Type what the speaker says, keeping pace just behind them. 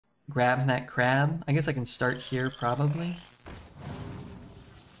grab that crab. I guess I can start here probably.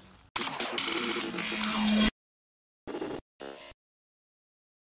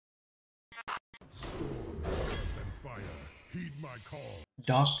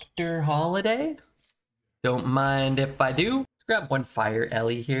 Dr. Holiday? Don't mind if I do. Let's grab one Fire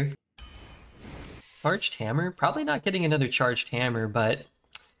Ellie here. Charged Hammer? Probably not getting another Charged Hammer, but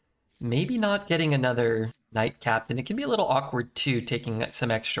maybe not getting another Knight Captain. It can be a little awkward too, taking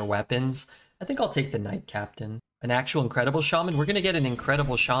some extra weapons. I think I'll take the Knight Captain. An actual Incredible Shaman? We're gonna get an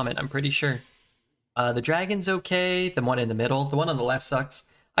Incredible Shaman, I'm pretty sure. The Dragon's okay, the one in the middle. The one on the left sucks.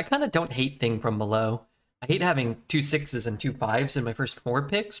 I kind of don't hate Thing from Below. I hate having 2 6s and 2 5s in my first 4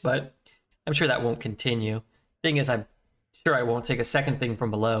 picks, but I'm sure that won't continue. Thing is, I'm sure I won't take a second Thing from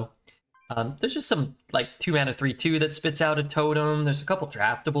Below. There's just some, like, 2 mana 3/2 that spits out a totem. There's a couple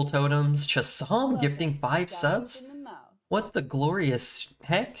draftable totems. Chasam gifting 5 subs? What the glorious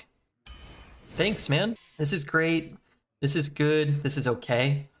heck? Thanks, man. This is great. This is good. This is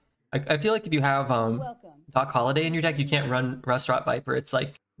okay. I feel like if you have Doc Holiday in your deck, you can't run Rustrot Viper. It's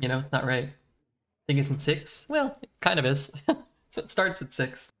like, you know, it's not right. Thing isn't 6. Well, it kind of is. So it starts at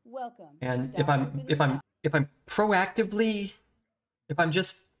 6. And if I'm proactively, if I'm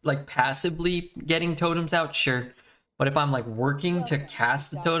just like passively getting totems out, sure. But if I'm like working to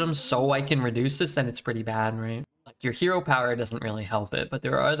cast the totems so I can reduce this, then it's pretty bad, right? Like your hero power doesn't really help it, but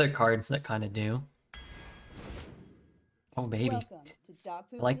there are other cards that kind of do. Oh baby, I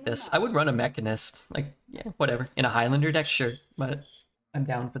like this. I would run a Mechanist, like, yeah, whatever. In a Highlander deck, sure, but I'm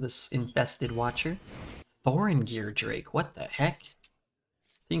down for this Infested Watcher. Thorin Gear Drake, what the heck?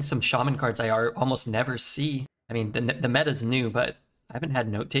 Seeing some Shaman cards I almost never see. I mean, the meta's new, but I haven't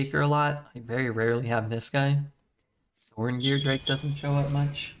had Note Taker a lot. I very rarely have this guy. Thorin Gear Drake doesn't show up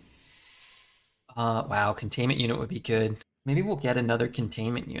much. Wow, Containment Unit would be good. Maybe we'll get another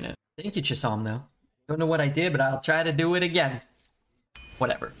Containment Unit. Thank you, Chisholm, though. Don't know what I did, but I'll try to do it again.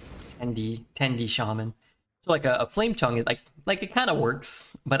 Whatever. 10D Shaman. So like a Flame Tongue is like it kind of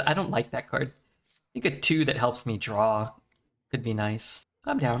works, but I don't like that card. I think a 2 that helps me draw could be nice.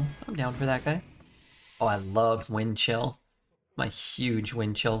 I'm down for that guy. Oh, I love Wind Chill. I'm a huge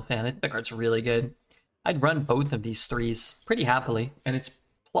Wind Chill fan. I think that card's really good. I'd run both of these 3s pretty happily, and it's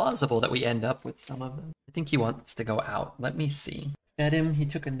plausible that we end up with some of them. I think he wants to go out. Let me see. Fed him, he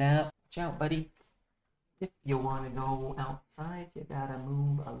took a nap. Watch out, buddy. If you want to go outside, you gotta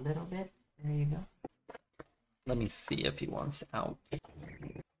move a little bit. There you go. Let me see if he wants out.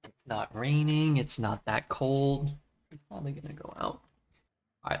 It's not raining, it's not that cold. He's probably gonna go out.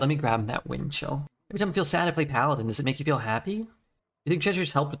 Alright, let me grab that Wind Chill. Every time I feel sad, I play Paladin. Does it make you feel happy? You think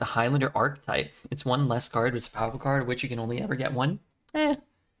Treasures help with the Highlander archetype? It's one less card, but it's a powerful card, of which you can only ever get one. It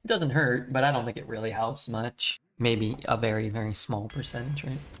doesn't hurt, but I don't think it really helps much. Maybe a very, very small percentage,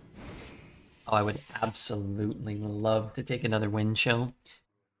 right? Oh, I would absolutely love to take another Wind Chill.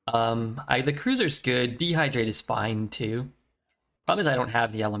 The Cruiser's good. Dehydrate is fine, too. Problem is I don't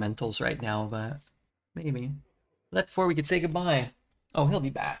have the Elementals right now, but maybe. That before we could say goodbye. Oh, he'll be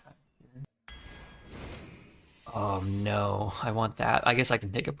back. Oh, no. I want that. I guess I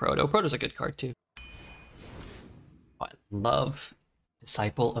can take a Proto. Proto's a good card, too. Oh, I love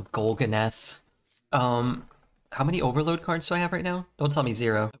Disciple of Golganeth. How many Overload cards do I have right now? Don't tell me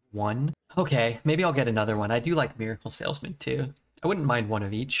 0. 1. Okay, maybe I'll get another one. I do like Miracle Salesman, too. I wouldn't mind one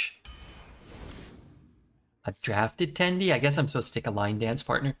of each. A drafted Tendy? I guess I'm supposed to take a Line Dance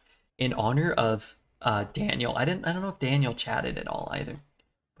Partner. In honor of Daniel. I don't know if Daniel chatted at all, either.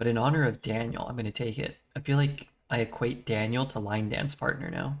 But in honor of Daniel, I'm going to take it. I feel like I equate Daniel to Line Dance Partner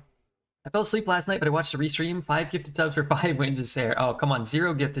now. I fell asleep last night, but I watched the restream. 5 gifted subs for 5 wins is fair. Oh, come on.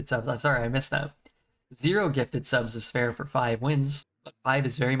 0 gifted subs. I'm sorry, I missed that. 0 gifted subs is fair for 5 wins. But 5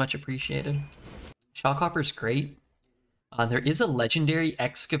 is very much appreciated. Shockhopper's great. There is a legendary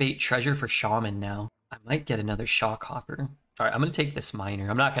Excavate Treasure for Shaman now. I might get another Shockhopper. Alright, I'm going to take this Miner.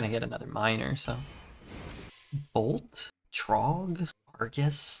 I'm not going to get another Miner, so... Bolt? Trog?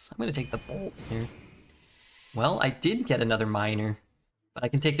 Argus? I'm going to take the Bolt here. Well, I did get another Miner, but I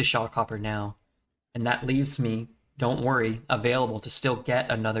can take the Shockhopper now. And that leaves me, don't worry, available to still get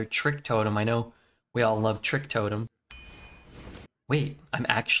another Trick Totem. I know we all love Trick Totem. Wait, I'm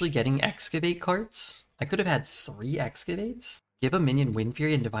actually getting Excavate cards? I could have had 3 Excavates? Give a minion Wind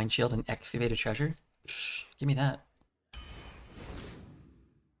Fury and Divine Shield and Excavate a treasure? Give me that.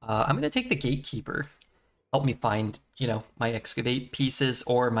 I'm going to take the Gatekeeper. Help me find, you know, my Excavate pieces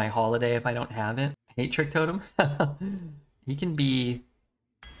or my Holiday if I don't have it. I hate Trick Totem. He can be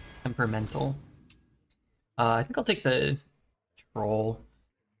temperamental. I think I'll take the Troll.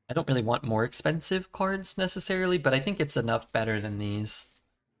 I don't really want more expensive cards necessarily, but I think it's enough better than these.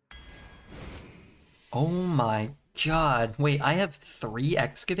 Oh my god. Wait, I have 3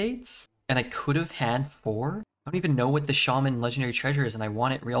 excavates? And I could have had 4? I don't even know what the Shaman legendary treasure is, and I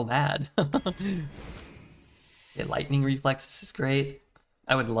want it real bad. Yeah, lightning reflexes is great.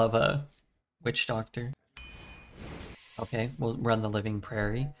 I would love a witch doctor. Okay, we'll run the living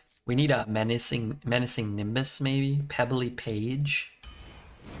prairie. We need a menacing nimbus, maybe? Pebbly page.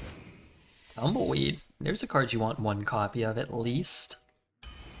 Tumbleweed. There's a card you want 1 copy of at least.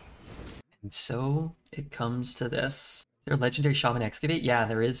 And so it comes to this. Is there a legendary Shaman excavate? Yeah,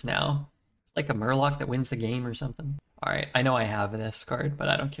 there is now. It's like a Murloc that wins the game or something. Alright, I know I have this card, but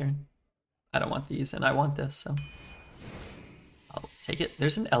I don't care. I don't want these, and I want this, so I'll take it.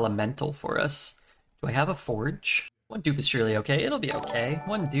 There's an elemental for us. Do I have a forge? 1 dupe is surely okay. It'll be okay.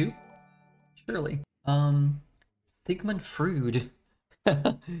 1 dupe. Surely. Sigmund Frood.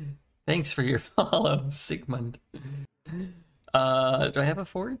 Thanks for your follow, Sigmund. Do I have a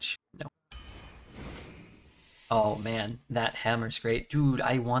forge? No. Oh man, that hammer's great. Dude,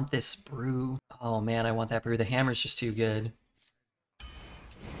 I want this brew. Oh man, I want that brew. The hammer's just too good.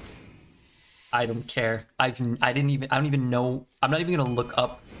 I don't care. I don't even know. I'm not even gonna look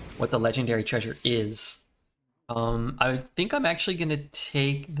up what the legendary treasure is. I think I'm actually gonna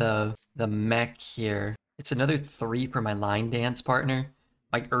take the mech here. It's another 3 for my line dance partner.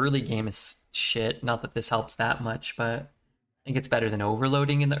 My early game is shit. Not that this helps that much, but I think it's better than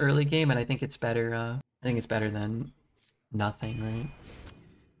overloading in the early game, and I think it's better. I think it's better than nothing, right?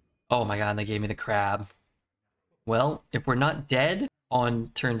 Oh my god, they gave me the crab. Well, if we're not dead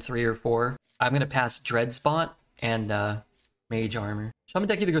on turn 3 or 4, I'm gonna pass Dreadspot and Mage Armor. Shaman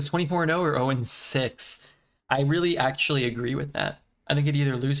deck either goes 24-0 or 0-6. I really actually agree with that. I think it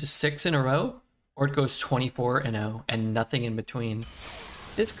either loses 6 in a row or it goes 24-0 and nothing in between.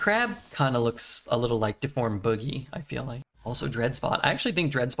 This crab kind of looks a little like Deformed Boogie, I feel like. Also Dreadspot. I actually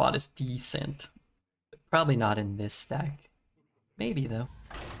think Dreadspot is decent. But probably not in this stack. Maybe though.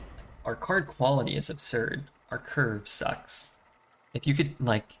 Our card quality is absurd. Our curve sucks. If you could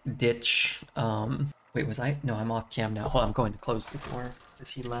like ditch wait, was I? No, I'm off cam now. Hold on, I'm going to close the door because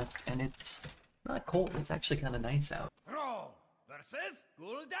he left and it's not cold. It's actually kind of nice out. Throw versus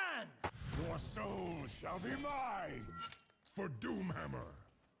Gul'dan. Your soul shall be mine for Doomhammer.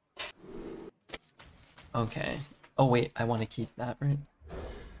 Okay. Oh wait, I want to keep that, right?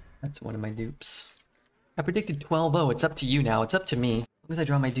 That's one of my dupes. I predicted 12-0. It's up to you now. It's up to me. As long as I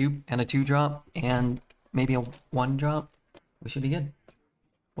draw my dupe and a 2-drop and maybe a 1-drop, we should be good.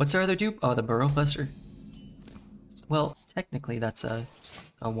 What's our other dupe? Oh, the Burrow Buster. Well, technically that's a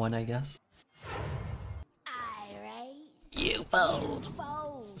 1, I guess. You fold.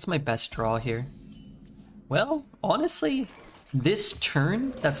 What's my best draw here? Well, honestly, this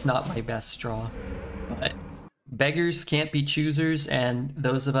turn, that's not my best draw. But beggars can't be choosers, and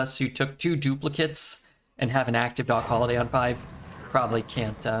those of us who took 2 duplicates and have an active Doc Holiday on 5 probably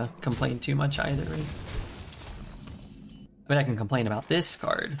can't complain too much either, right? I mean, I can complain about this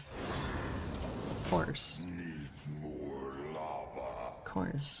card. Of course. Of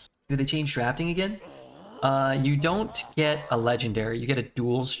course. Do they change drafting again? You don't get a legendary. You get a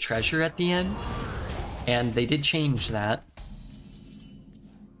duel's treasure at the end. And they did change that.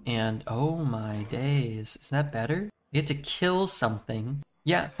 And oh my days. Isn't that better? You get to kill something.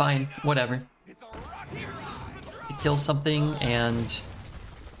 Yeah, fine. Whatever. You kill something and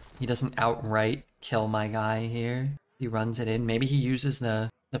he doesn't outright kill my guy here. He runs it in. Maybe he uses the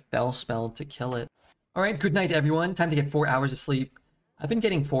fell spell to kill it. Alright, good night everyone. Time to get 4 hours of sleep. I've been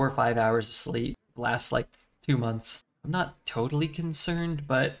getting 4 or 5 hours of sleep the last like 2 months. I'm not totally concerned,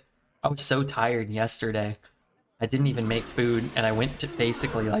 but I was so tired yesterday. I didn't even make food and I went to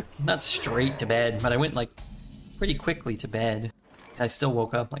basically like, not straight to bed, but I went like pretty quickly to bed. I still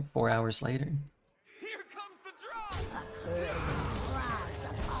woke up like 4 hours later. Here comes the drop.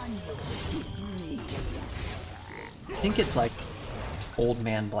 I think it's like old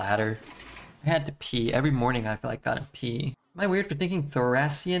man bladder. I had to pee. Every morning I feel like gotta pee. Am I weird for thinking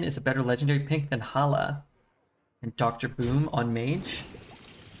Thoracian is a better legendary pink than Hala? And Dr. Boom on Mage?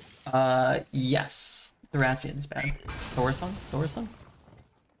 Yes. Thoracian's bad. Thorson?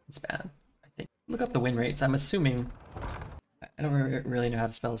 It's bad, I think. Look up the win rates. I'm assuming... I don't really know how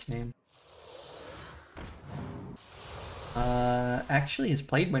to spell his name. Actually his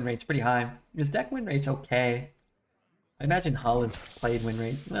played win rate's pretty high. His deck win rate's okay. I imagine Hala's played win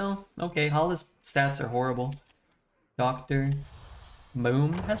rate. Well, okay, Hala's stats are horrible. Doctor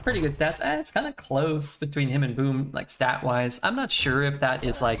Boom has pretty good stats. It's kind of close between him and Boom, like stat-wise. I'm not sure if that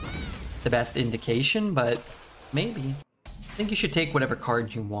is like the best indication, but maybe. I think you should take whatever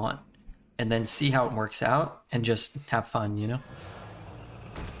card you want and then see how it works out and just have fun, you know?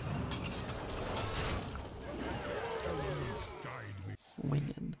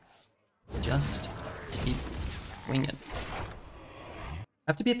 just keep swinging. I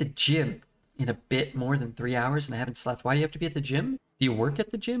have to be at the gym in a bit more than 3 hours and I haven't slept. Why do you have to be at the gym? Do you work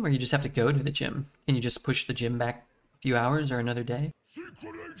at the gym or you just have to go to the gym? Can you just push the gym back a few hours or another day?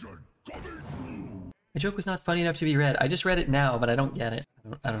 The joke was not funny enough to be read. I just read it now, but I don't get it.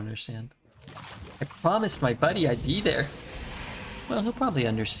 I don't understand. I promised my buddy I'd be there. Well, he'll probably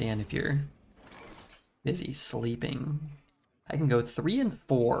understand if you're busy sleeping. I can go 3 and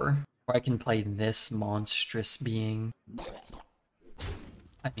 4, or I can play this monstrous being.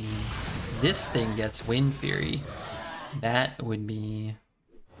 I mean, this thing gets Wind Fury. That would be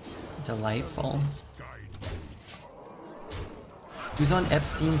delightful. Who's on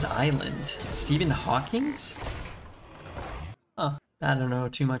Epstein's Island? Stephen Hawking's? Huh, I don't know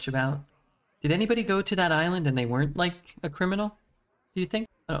too much about. Did anybody go to that island and they weren't, like, a criminal? Do you think?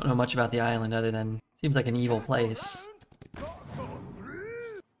 I don't know much about the island other than seems like an evil place. I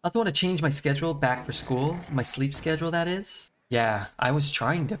also want to change my schedule back for school. My sleep schedule, that is. Yeah, I was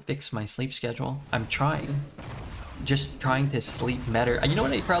trying to fix my sleep schedule. I'm trying. Just trying to sleep better. You know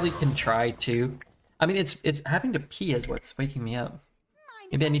what I probably can try too? I mean, it's having to pee is what's waking me up.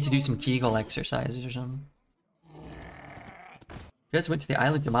 Maybe I need to do some Kegel exercises or something. You guys went to the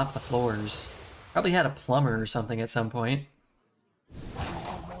island to mop the floors. Probably had a plumber or something at some point.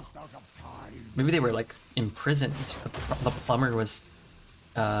 Maybe they were like imprisoned. The plumber was,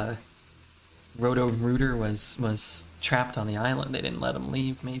 Roto-Rooter was trapped on the island. They didn't let him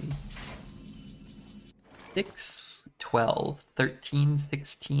leave, maybe. 6, 12, 13,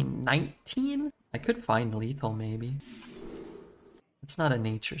 16, 19? I could find lethal, maybe. It's not a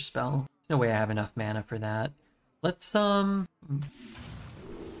nature spell. There's no way I have enough mana for that. Let's, Elements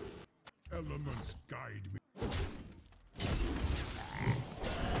guide me.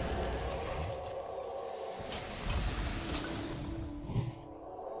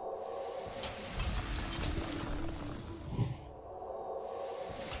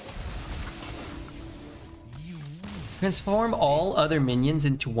 Transform all other minions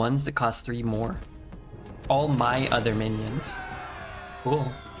into ones that cost 3 more. All my other minions.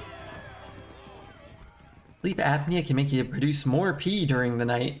 Cool. Sleep apnea can make you produce more pee during the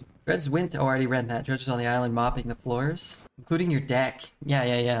night. Dread's Wint already read that. Judges on the island mopping the floors. Including your deck.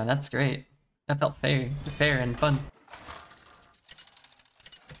 Yeah, that's great. That felt fair and fun.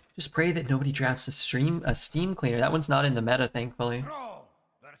 Just pray that nobody drafts a Steam Cleaner. That one's not in the meta, thankfully.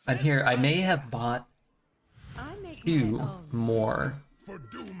 I'm here. I may have bought 2 more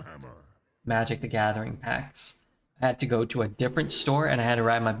Magic the Gathering packs. I had to go to a different store and I had to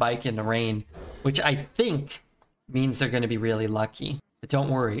ride my bike in the rain, which I think means they're going to be really lucky. But don't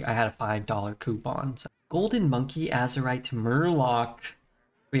worry, I had a $5 coupon. So, Golden Monkey, Azurite, Murloc.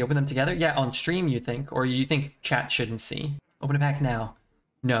 We open them together? Yeah, on stream you think, or you think chat shouldn't see. Open a pack now.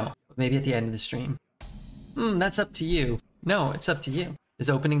 No, maybe at the end of the stream. That's up to you. No, it's up to you. Does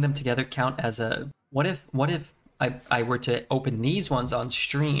opening them together count as a... What if I were to open these ones on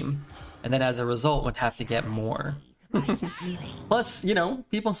stream, and then as a result would have to get more? Plus, you know,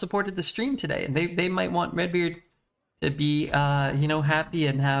 people supported the stream today, and they might want Redbeard to be, you know, happy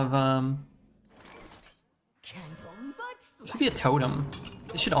and have, should be a totem.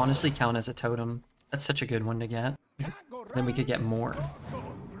 This should honestly count as a totem. That's such a good one to get. Then we could get more.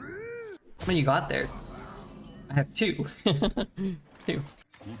 How many you got there? I have 2. 2. Could you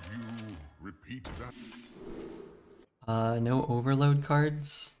repeat that? No overload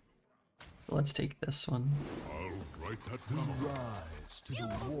cards. So let's take this one. I'll write that down. Rise to the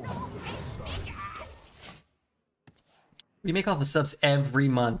war. We make off of subs every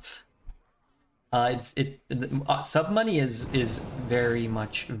month. Sub money is very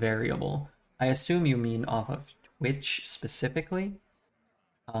much variable. I assume you mean off of Twitch specifically,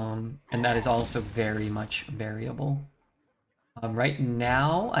 and that is also very much variable. Right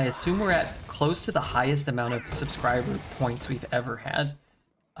now, I assume we're at close to the highest amount of subscriber points we've ever had.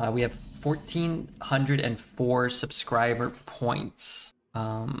 We have 1,404 subscriber points.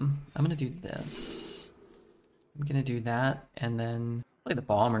 I'm gonna do this. I'm gonna do that, and then play the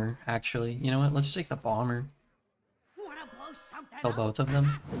bomber, actually. You know what? Let's just take the bomber. Kill both of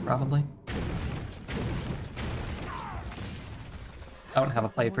them, probably. I don't have a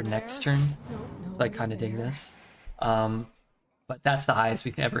play for next turn, so I kind of dig this. But that's the highest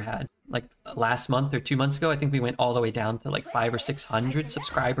we've ever had. Like last month or 2 months ago, I think we went all the way down to like 500 or 600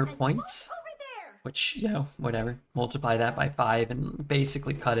 subscriber points. Which, you know, whatever. Multiply that by 5 and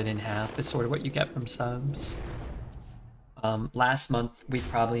basically cut it in half is sort of what you get from subs. Last month we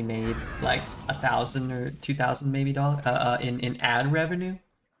probably made like 1,000 or 2,000 maybe in ad revenue,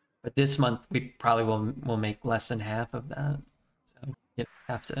 but this month we probably will make less than half of that. So you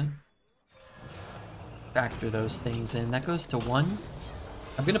have to factor those things in. That goes to 1.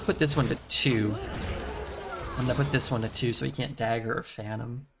 I'm gonna put this one to 2. I'm gonna put this one to 2 so he can't dagger or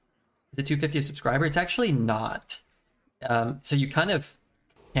phantom. Is it 250 a subscriber? It's actually not. So you kind of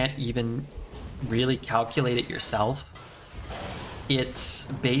can't even really calculate it yourself. It's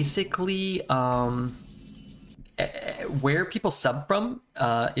basically where people sub from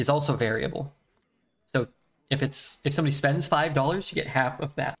is also variable. So if somebody spends $5, you get half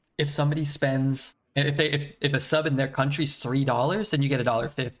of that. If somebody spends if a sub in their country's $3, then you get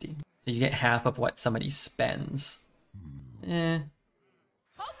 $1.50. So you get half of what somebody spends. Eh.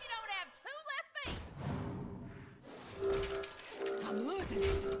 Hope you don't have 2 left feet. I'm losing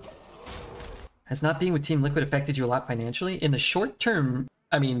it. Has not being with Team Liquid affected you a lot financially? In the short term,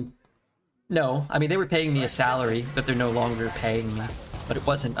 I mean, no. I mean, they were paying me a salary that they're no longer paying me, but it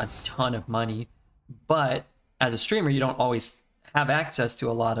wasn't a ton of money. But as a streamer, you don't always have access to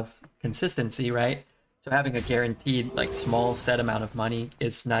a lot of consistency, right? So having a guaranteed, like, small set amount of money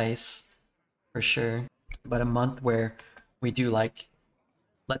is nice, for sure. But a month where we do, like,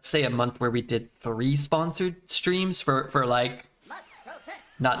 let's say a month where we did 3 sponsored streams for like,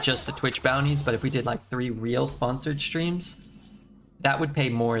 not just the Twitch bounties, but if we did like 3 real sponsored streams, that would pay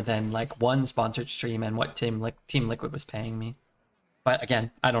more than like 1 sponsored stream and what Team Liquid was paying me. But again,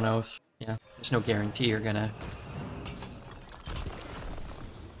 I don't know if, there's no guarantee you're gonna...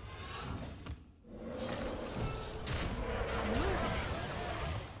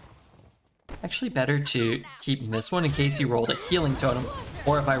 Actually better to keep this one in case you rolled a healing totem,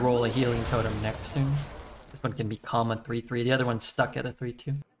 or if I roll a healing totem next turn. This one can become a 3-3, the other one's stuck at a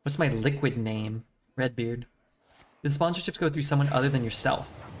 3-2. What's my liquid name? Redbeard. Do the sponsorships go through someone other than yourself?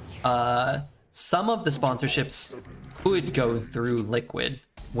 Some of the sponsorships could go through Liquid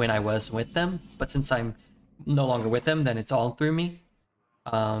when I was with them, but since I'm no longer with them, then it's all through me.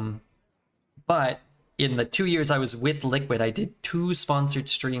 But in the 2 years I was with Liquid, I did 2 sponsored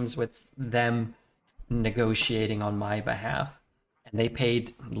streams with them negotiating on my behalf. And they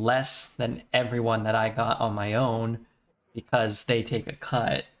paid less than everyone that I got on my own because they take a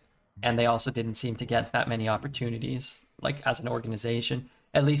cut. And they also didn't seem to get that many opportunities, like as an organization.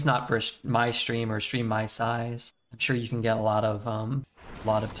 At least not for my stream or a stream my size. I'm sure you can get a lot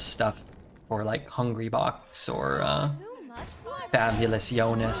of stuff for like Hungry Box or Fabulous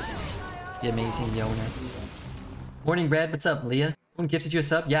Jonas. The amazing Jonas. Morning Red, what's up, Leah? Someone gifted you a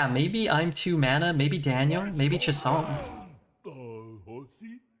sub? Yeah, maybe I'm 2 mana, maybe Daniel, maybe Chisong.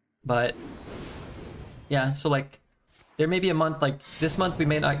 But yeah, so like there may be a month like this month we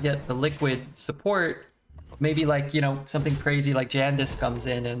may not get the Liquid support. Maybe like, something crazy like Jandis comes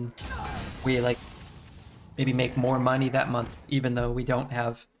in and we like maybe make more money that month even though we don't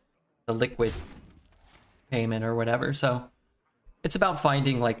have the Liquid payment or whatever. So it's about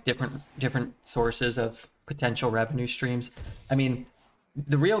finding like different sources of potential revenue streams. I mean,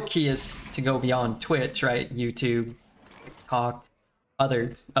 the real key is to go beyond Twitch, right? YouTube, TikTok,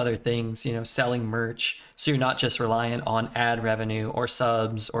 other things, selling merch. So you're not just reliant on ad revenue or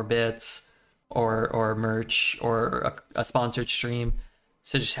subs or bits or merch or a sponsored stream.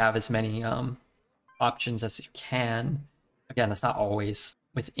 So just have as many options as you can. Again, that's not always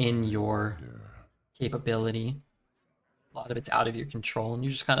within your capability. A lot of it's out of your control, and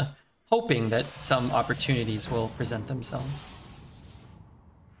you're just kind of hoping that some opportunities will present themselves.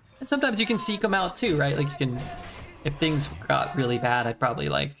 And sometimes you can seek them out too, right? Like you can, if things got really bad, I'd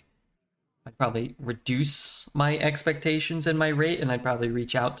probably reduce my expectations and my rate, and I'd probably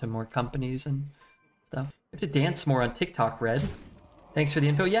reach out to more companies and stuff. You have to dance more on TikTok, Red. Thanks for the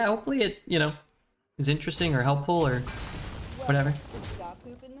info. Yeah, hopefully it, is interesting or helpful or whatever.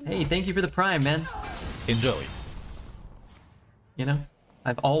 Hey, thank you for the Prime, man. Enjoy.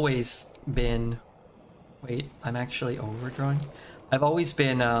 I've always been... Wait, I'm actually overdrawing. I've always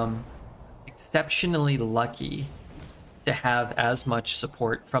been exceptionally lucky to have as much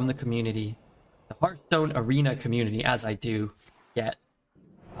support from the community, the Hearthstone arena community, as I do get.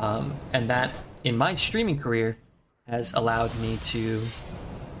 And that, in my streaming career, has allowed me to,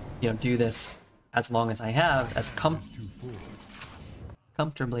 do this as long as I have, as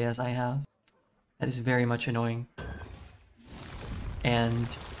comfortably as I have. That is very much annoying. And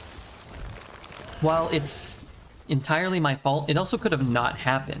while it's entirely my fault, it also could have not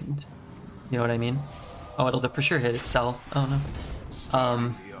happened. You know what I mean? Oh, it'll for sure hit itself. Oh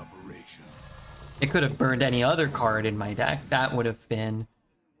no. It could have burned any other card in my deck. That would have been,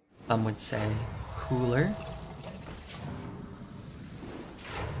 some would say, cooler.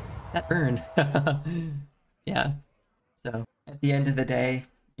 That burned. Yeah. So at the end of the day,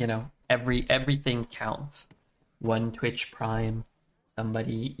 everything counts. One Twitch Prime,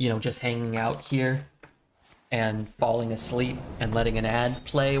 somebody, just hanging out here, and falling asleep and letting an ad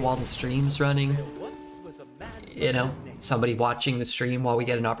play while the stream's running. You know, somebody watching the stream while we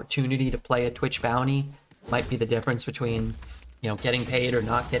get an opportunity to play a Twitch bounty might be the difference between, you know, getting paid or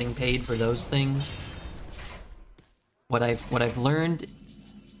not getting paid for those things. What I've learned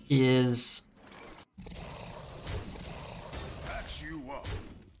is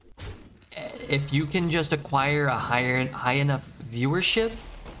if you can just acquire a high enough viewership,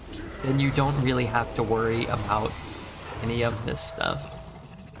 then you don't really have to worry about any of this stuff.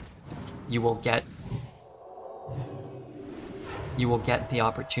 You will get the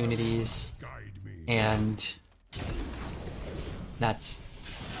opportunities, and that's,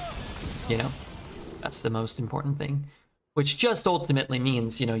 you know, that's the most important thing. Which just ultimately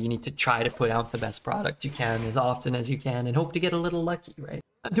means, you know, you need to try to put out the best product you can as often as you can and hope to get a little lucky, right?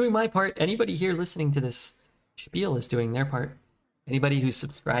 I'm doing my part. Anybody here listening to this spiel is doing their part. Anybody who's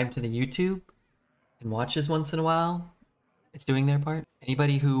subscribed to the YouTube and watches once in a while is doing their part.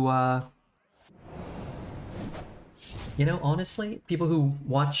 Anybody who, you know, honestly, people who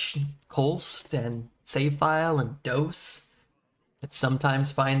watch Colst and Save File and Dose that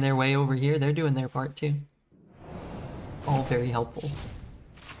sometimes find their way over here, they're doing their part too. All very helpful.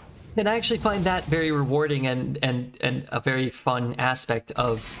 And I actually find that very rewarding and a very fun aspect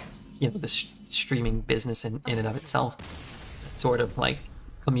of, you know, the streaming business in and of itself. Sort of like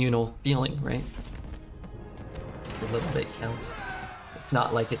communal feeling, right? A little bit counts. It's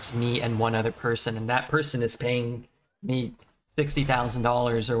not like it's me and one other person, and that person is paying me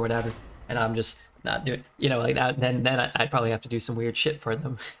 $60,000 or whatever, and I'm just not doing, you know, like that. Then I'd probably have to do some weird shit for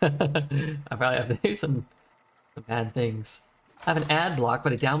them. I probably have to do some bad things. I have an ad block,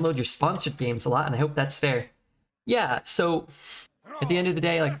 but I download your sponsored games a lot, and I hope that's fair. Yeah, so at the end of the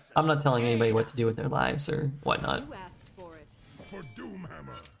day, like, I'm not telling anybody what to do with their lives or whatnot.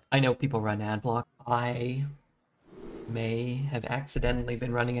 I know people run ad block. I may have accidentally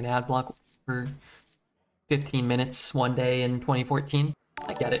been running an ad block for 15 minutes one day in 2014.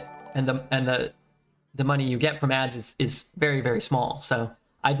 I get it. And the money you get from ads is very, very small. So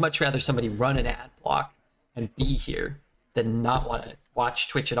I'd much rather somebody run an ad block and be here than not want to watch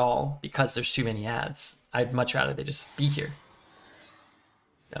Twitch at all because there's too many ads. I'd much rather they just be here.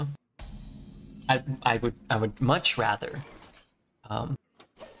 You know? I would much rather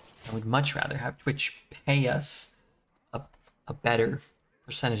have Twitch pay us a better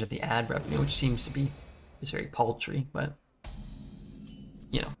percentage of the ad revenue, which seems to be is very paltry, but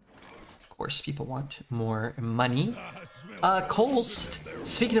you know, of course people want more money. Colst,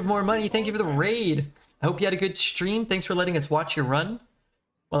 speaking of more money, thank you for the raid. I hope you had a good stream. Thanks for letting us watch your run.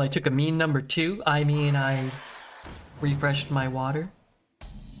 Well, I took a mean number 2. I mean, I refreshed my water.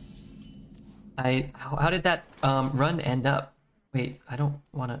 How did that run end up? Wait, I don't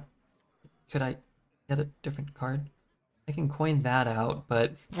want to... Could I get a different card? I can coin that out,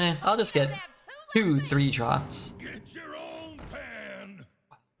 but I'll just get 2 3-drops. Get your own pen.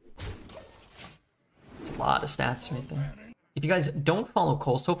 It's a lot of stats right there. If you guys don't follow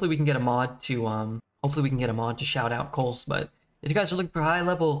Coles, hopefully we can get a mod to shout out Coles. But if you guys are looking for high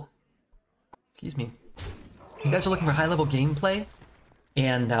level, excuse me, if you guys are looking for high level gameplay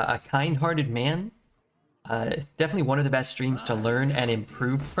and a kind-hearted man, definitely one of the best streams to learn and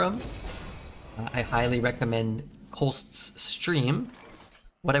improve from. I highly recommend Colst's stream.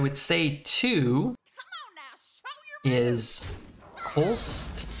 What I would say too is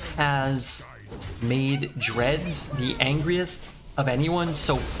Colst has made Dreads the angriest of anyone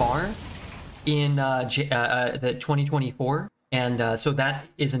so far in the 2024, and so that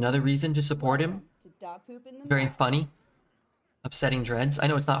is another reason to support him. Very funny, upsetting Dreads. I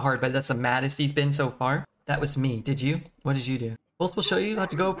know it's not hard, but that's the maddest he's been so far. That was me. Did you? What did you do? Colst will show you how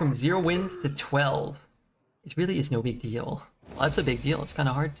to go from 0 wins to 12. It really is no big deal. Well, that's a big deal. It's kind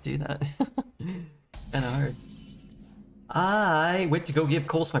of hard to do that. Kind of hard. I went to go give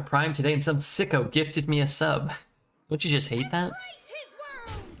Colst my prime today, and some sicko gifted me a sub. Don't you just hate that?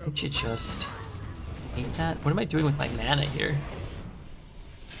 Don't you just hate that? What am I doing with my mana here?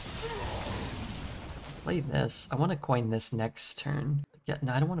 Play this. I want to coin this next turn. Yeah,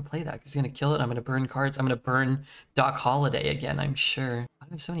 no, I don't want to play that because he's going to kill it. I'm going to burn cards. I'm going to burn Doc Holiday again, I'm sure. I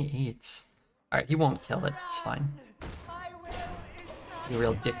have so many 8s. Alright, he won't kill it. It's fine. Be a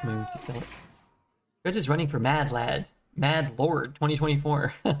real dick move to kill it. You're just running for Mad Lad. Mad Lord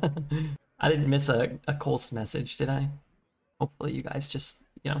 2024. I didn't miss a Colts message, did I? Hopefully you guys just,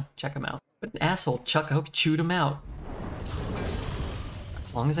 you know, check him out. What an asshole, Chuck. I hope you chewed him out.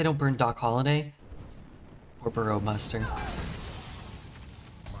 As long as I don't burn Doc Holiday or Burrow Buster.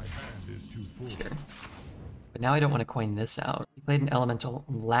 Sure. But now I don't want to coin this out. He played an elemental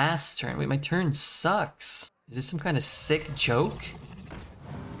last turn. Wait, my turn sucks. Is this some kind of sick joke?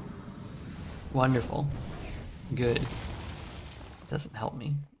 Wonderful. Good. Doesn't help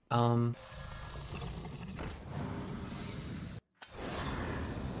me.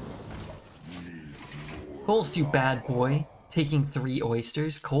 Colst, you bad boy. Taking 3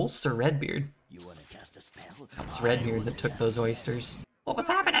 oysters. Colst or Redbeard? It's Redbeard that took those oysters. What was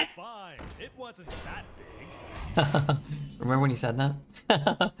happening? Fine. It wasn't that big. Remember when he said that?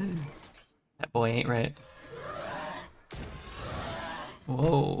 That boy ain't right.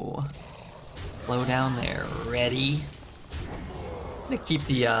 Whoa. Slow down there. Ready? I'm gonna keep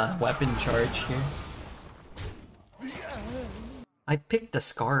the weapon charge here. I picked a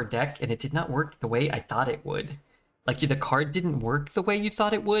Scar deck and it did not work the way I thought it would. Like, the card didn't work the way you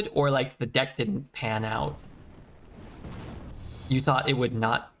thought it would, or like the deck didn't pan out. You thought it would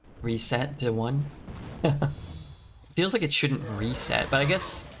not reset to 1? Feels like it shouldn't reset, but I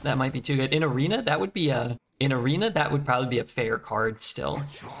guess that might be too good. In Arena, that would be a... In Arena, that would probably be a fair card still.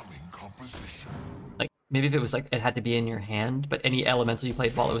 Like, maybe if it was like, it had to be in your hand, but any elemental you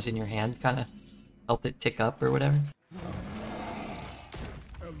played while it was in your hand kind of helped it tick up or whatever.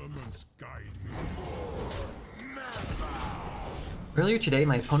 Elements guide me. Earlier today,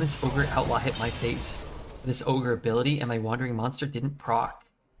 my opponent's Ogre Outlaw hit my face with this Ogre ability, and my Wandering Monster didn't proc.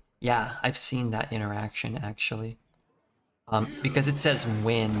 Yeah, I've seen that interaction, actually. Because it says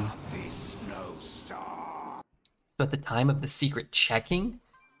win. So at the time of the secret checking,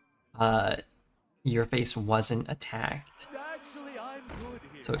 your face wasn't attacked. Actually, I'm good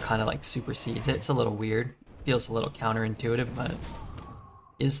here. So it kind of like supersedes it. It's a little weird. Feels a little counterintuitive, but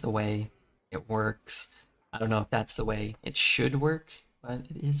is the way it works. I don't know if that's the way it should work, but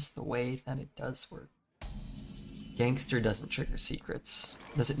it is the way that it does work. Gangster doesn't trigger secrets.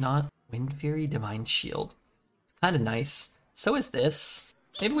 Does it not? Wind Fury, Divine Shield. It's kind of nice. So is this.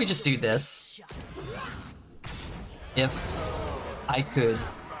 Maybe we just do this. If I could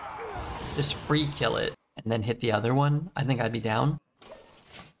just free kill it and then hit the other one, I think I'd be down.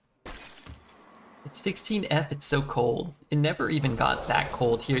 It's 16F, it's so cold. It never even got that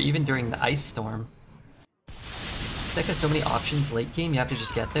cold here, even during the ice storm. Deck has so many options late game, you have to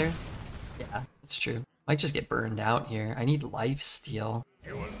just get there. Yeah, it's true. Might just get burned out here. I need lifesteal.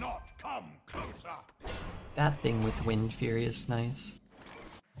 You will not come closer. That thing with Wind Fury is nice.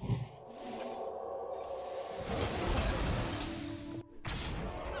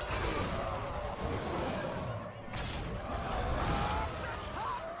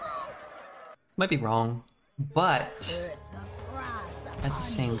 Might be wrong, but at the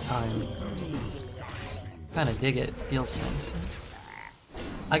same time, kind of dig it. Feels nice.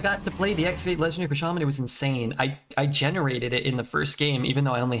 I got to play the Excavate Legendary for Shaman. It was insane. I generated it in the first game, even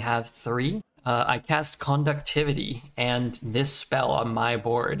though I only have 3. I cast Conductivity and this spell on my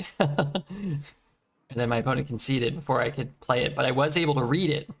board. And then my opponent conceded before I could play it, but I was able to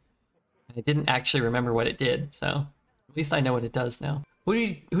read it. And I didn't actually remember what it did, so at least I know what it does now. Who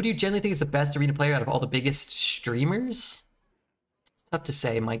do you generally think is the best arena player out of all the biggest streamers? It's tough to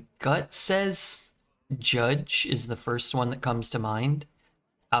say. My gut says Judge is the first one that comes to mind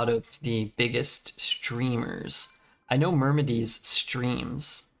out of the biggest streamers. I know Myrmides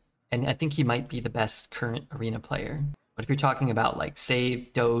streams, and I think he might be the best current arena player. But if you're talking about like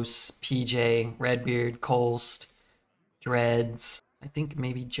Save, Dose, PJ, Redbeard, Colst, Dreads, I think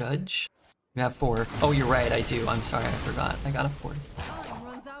maybe Judge. You have 4. Oh, you're right, I do. I'm sorry, I forgot. I got a 4.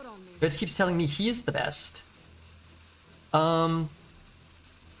 Dreads keeps telling me he is the best. No,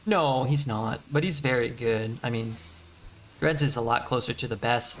 he's not, but he's very good. I mean, Dreads is a lot closer to the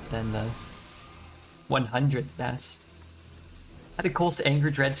best than the 100th best. How did Colst anger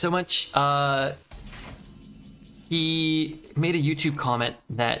Dread so much? He made a YouTube comment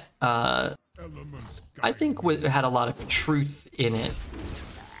that I think had a lot of truth in it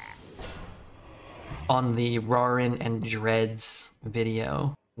on the Rarin and Dreads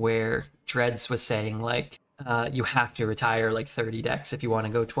video, where Dreads was saying like, you have to retire like 30 decks if you want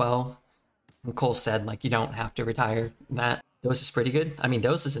to go 12. And Cole said like, you don't have to retire that. Dose is pretty good. I mean,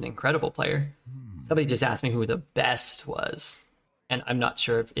 Dose is an incredible player. Somebody just asked me who the best was, and I'm not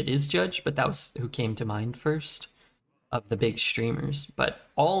sure if it is Judge, but that was who came to mind first of the big streamers. But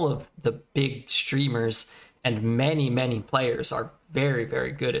all of the big streamers and many players are very,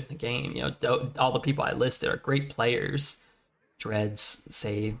 very good at the game. You know, all the people I listed are great players. Dreads,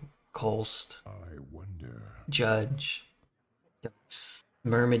 Save, Colst, Judge, Dose,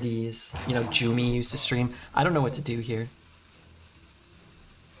 Myrmides, you know, Jumi used to stream. I don't know what to do here.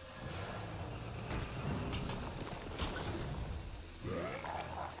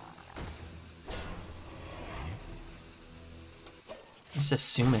 Just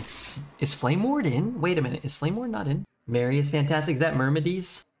assume it's... Is Flame Ward in? Wait a minute, is Flame Ward not in? Mary is fantastic. Is that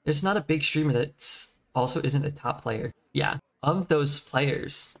Myrmides? There's not a big streamer that's also isn't a top player. Yeah, of those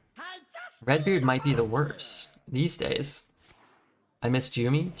players, Redbeard might be the worst these days. I miss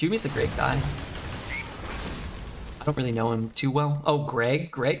Jumi. Jumi's a great guy. I don't really know him too well. Oh,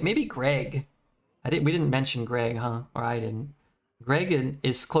 Greg? Maybe Greg. We didn't mention Greg, huh? Or I didn't. Greg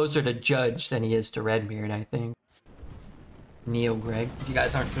is closer to Judge than he is to Redbeard, I think. Neo Greg. If you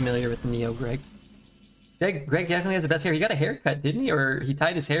guys aren't familiar with Neo Greg. Greg definitely has the best hair. He got a haircut, didn't he? Or he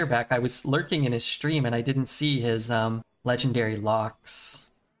tied his hair back. I was lurking in his stream and I didn't see his legendary locks.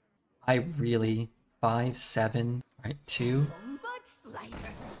 I really... 5'7". Alright, 2. Oh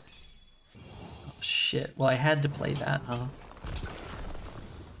shit. Well, I had to play that, huh?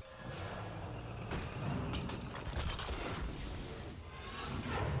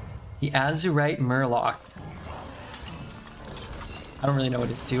 The Azurite Murloc. I don't really know what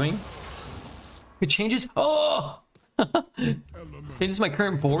it's doing. It changes... Oh! Changes my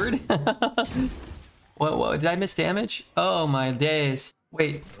current board? What? Did I miss damage? Oh my days.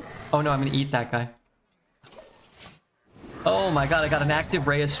 Wait. Oh no, I'm gonna eat that guy. Oh my god, I got an active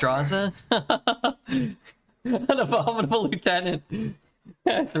Ray Estraza. An Abominable Lieutenant.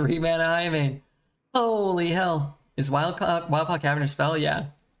 3 mana high main. Holy hell. Is Wildpaw Cavern a spell? Yeah.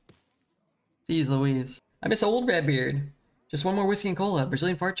 Jeez Louise. I miss old Redbeard. Just one more whiskey and cola.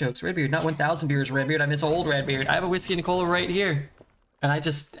 Brazilian fart jokes. Redbeard, not 1,000 beers, Redbeard. I miss old Redbeard. I have a whiskey and a cola right here. And I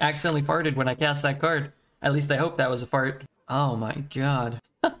just accidentally farted when I cast that card. At least I hope that was a fart. Oh my god.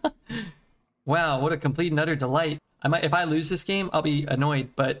 Wow, what a complete and utter delight. If I lose this game, I'll be annoyed,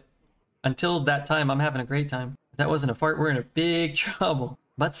 but until that time, I'm having a great time. If that wasn't a fart, we're in a big trouble.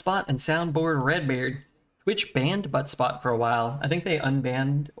 Buttspot and Soundboard Redbeard. Twitch banned Buttspot for a while. I think they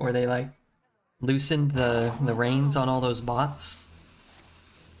unbanned, or they like loosened the reins on all those bots.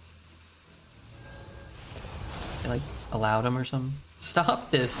 They like allowed them or something.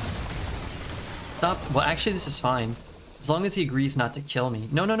 Stop this. Stop. Well, actually, this is fine. As long as he agrees not to kill me.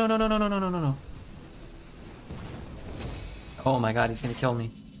 No. Oh my god, he's gonna kill me.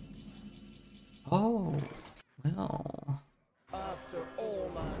 Oh, well. After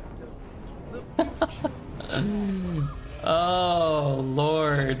all I've done, Oh,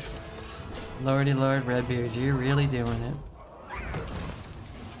 Lord. Lordy Lord Redbeard, you're really doing it.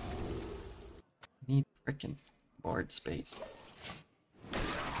 Need frickin' board space.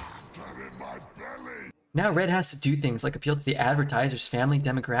 Now Red has to do things like appeal to the advertiser's family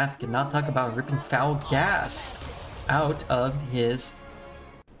demographic and not talk about ripping foul gas out of his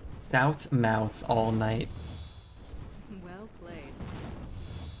south mouth all night. Well played.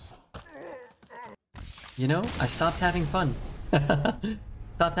 You know, I stopped having fun.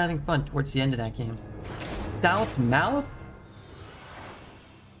 Stopped having fun towards the end of that game. South mouth?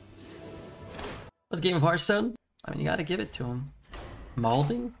 Was a game of Hearthstone? I mean, you gotta give it to him.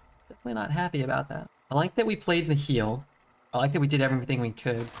 Malding? Definitely not happy about that. I like that we played the heal. I like that we did everything we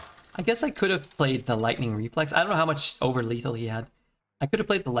could. I guess I could have played the lightning reflex. I don't know how much over lethal he had. I could have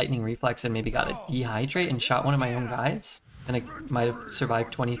played the lightning reflex and maybe got a dehydrate and shot one of my own guys. And I might have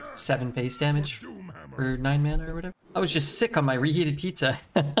survived 27 face damage for 9 mana or whatever. I was just sick on my reheated pizza.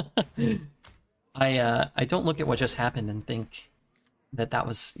 I don't look at what just happened and think that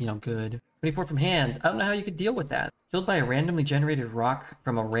was, you know, good. 24 from hand. I don't know how you could deal with that. Killed by a randomly generated rock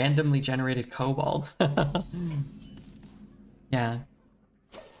from a randomly generated kobold. Yeah.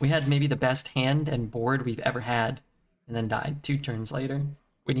 We had maybe the best hand and board we've ever had, and then died 2 turns later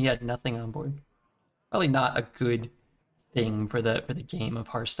when he had nothing on board. Probably not a good thing for the game of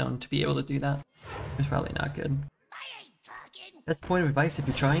Hearthstone to be able to do that. It's probably not good. Best point of advice if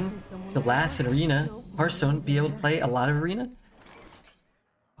you're trying to last in Arena, Hearthstone, be able to play a lot of Arena?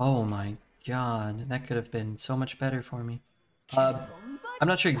 Oh my god, that could have been so much better for me. I'm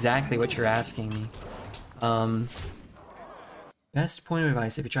not sure exactly what you're asking me. Best point of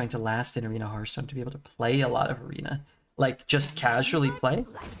advice if you're trying to last in Arena Hearthstone, to be able to play a lot of Arena. Like, just casually play?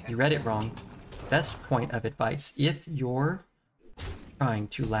 You read it wrong. Best point of advice, if you're trying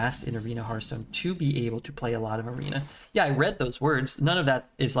to last in Arena Hearthstone, to be able to play a lot of Arena. Yeah, I read those words. None of that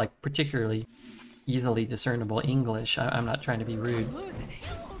is, like, particularly easily discernible English. I'm not trying to be rude.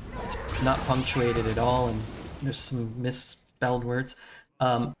 It's not punctuated at all, and there's some misspelled words.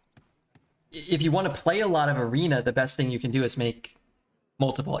 If you want to play a lot of Arena, the best thing you can do is make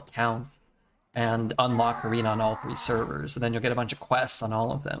multiple accounts and unlock Arena on all 3 servers, and then you'll get a bunch of quests on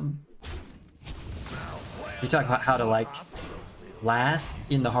all of them. You talk about how to, like, last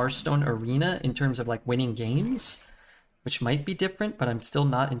in the Hearthstone Arena in terms of, like, winning games, which might be different, but I'm still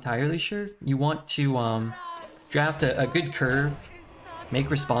not entirely sure. You want to draft a good curve make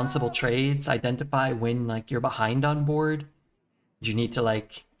responsible trades, identify when like you're behind on board. You need to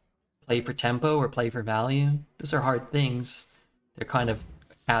like play for tempo or play for value. Those are hard things. They're kind of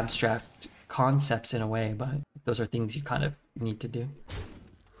abstract concepts in a way, but those are things you kind of need to do.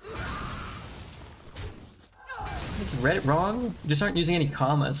 I think you read it wrong. You just aren't using any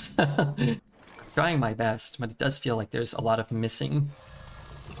commas. Trying my best, but it does feel like there's a lot of missing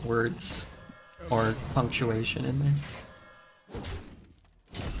words or punctuation in there.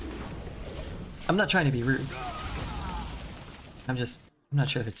 I'm not trying to be rude. I'm not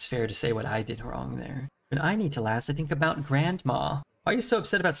sure if it's fair to say what I did wrong there. When I need to last, I think about grandma. Why are you so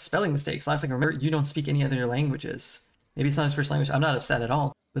upset about spelling mistakes? Last I can remember, you don't speak any other languages. Maybe it's not his first language. I'm not upset at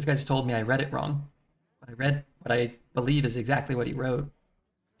all. This guy just told me I read it wrong. I read what I believe is exactly what he wrote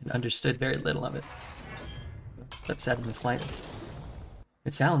and understood very little of it. It's upset in the slightest.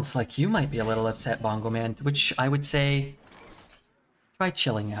 It sounds like you might be a little upset, Bongo Man, which I would say try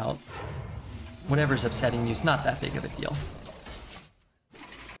chilling out. Whatever's upsetting you is not that big of a deal.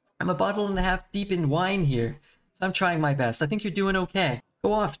 I'm a bottle and a half deep in wine here, so I'm trying my best. I think you're doing okay.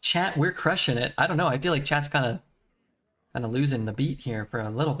 Go off, chat. We're crushing it. I don't know. I feel like chat's kind of losing the beat here for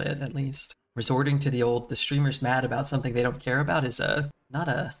a little bit, at least. Resorting to the streamer's mad about something they don't care about is not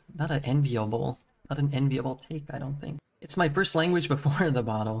an enviable take, I don't think. It's my first language before the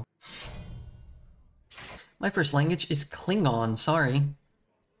bottle. My first language is Klingon, sorry.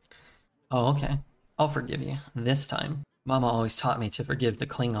 Oh, okay. I'll forgive you this time. Mama always taught me to forgive the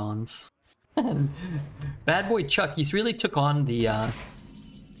Klingons. Bad boy Chuck, he's really took on the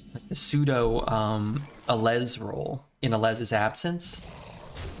pseudo Alez role in Alez's absence.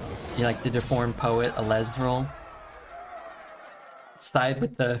 You like the deformed poet Alez role. Side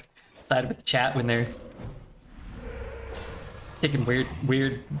with the chat when they're taking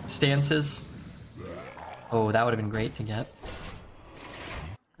weird stances. Oh, that would have been great to get.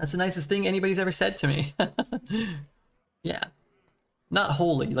 That's the nicest thing anybody's ever said to me. Yeah. Not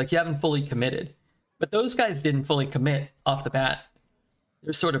wholly, like you haven't fully committed. But those guys didn't fully commit off the bat.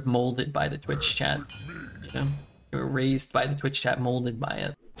 They're sort of molded by the Twitch chat. You know? They were raised by the Twitch chat, molded by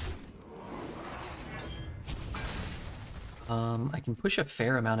it. I can push a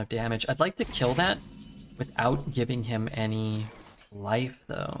fair amount of damage. I'd like to kill that without giving him any life,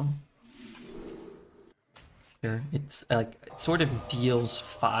 though. Sure, it's like, it sort of deals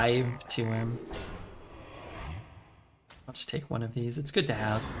 5 to him. I'll just take one of these. It's good to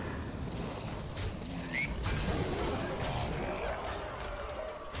have.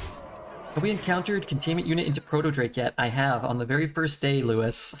 Have we encountered containment unit into Proto Drake yet? I have, on the very first day,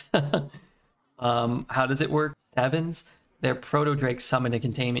 Lewis. How does it work? Sevens? Their Proto Drake summoned a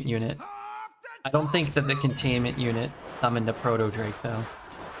containment unit. I don't think that the containment unit summoned a Proto Drake, though.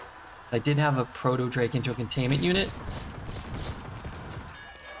 I did have a Proto Drake into a containment unit.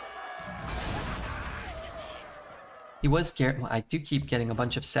 He was well, I do keep getting a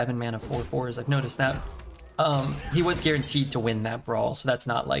bunch of 7-mana 4/4s. I've noticed that. He was guaranteed to win that brawl, so that's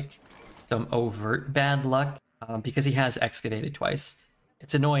not like some overt bad luck, because he has excavated twice.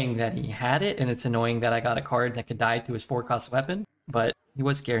 It's annoying that he had it, and it's annoying that I got a card that could die to his 4-cost weapon, but he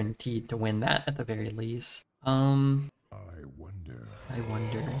was guaranteed to win that at the very least. I wonder. I'm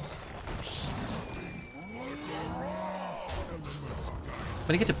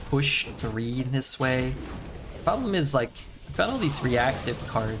gonna get to push 3 this way. Problem is, like, I've got all these reactive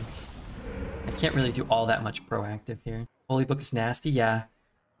cards. I can't really do all that much proactive here. Holy Book is nasty, yeah.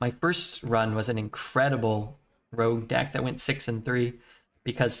 My first run was an incredible rogue deck that went 6 and 3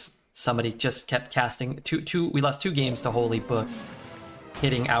 because somebody just kept casting we lost 2 games to Holy Book,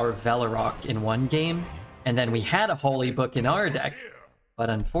 hitting our Velarok in 1 game, and then we had a Holy Book in our deck, but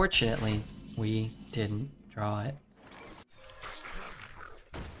unfortunately we didn't draw it.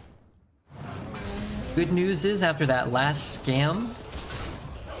 Good news is, after that last scam,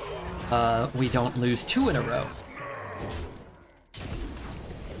 we don't lose 2 in a row.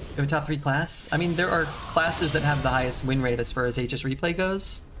 We have a top 3 class. I mean, there are classes that have the highest win rate as far as HS replay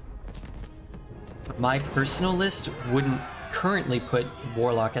goes. But my personal list wouldn't currently put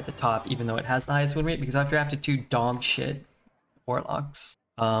Warlock at the top, even though it has the highest win rate, because I've drafted 2 dog shit Warlocks.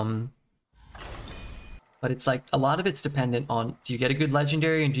 But it's like, a lot of it's dependent on, do you get a good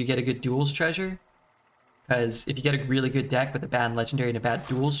legendary and do you get a good duels treasure? Because if you get a really good deck with a bad legendary and a bad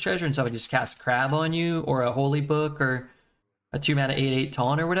duels treasure, and somebody just casts Crab on you, or a Holy Book, or a 2-mana 8/8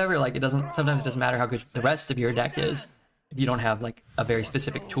 taunt or whatever, like, sometimes it doesn't matter how good the rest of your deck is if you don't have like a very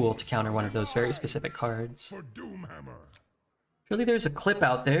specific tool to counter one of those very specific cards. Surely there's a clip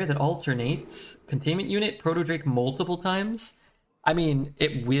out there that alternates containment unit Proto Drake multiple times. I mean,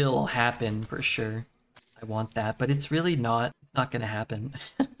 it will happen for sure. I want that, but it's really not It's not gonna happen.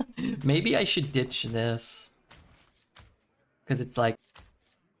 Maybe I should ditch this. Because it's like,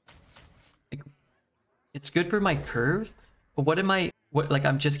 it's good for my curve, but what am I, like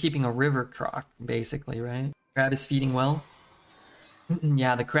I'm just keeping a river croc, basically, right? Crab is feeding well.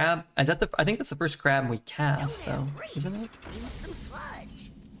 Yeah, the crab, is that I think that's the first crab we cast, though, isn't it?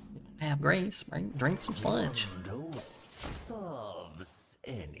 Have grace, right? Drink some sludge.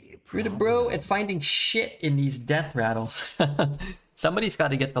 You're the bro at finding shit in these death rattles. Somebody's got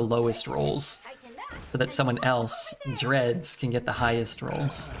to get the lowest rolls so that someone else, Dreads, can get the highest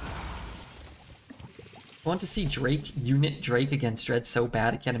rolls. I want to see Drake unit Drake against Dreads so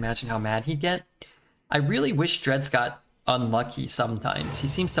bad I can't imagine how mad he'd get. I really wish Dreads got unlucky sometimes. He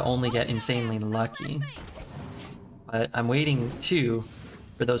seems to only get insanely lucky. But I'm waiting too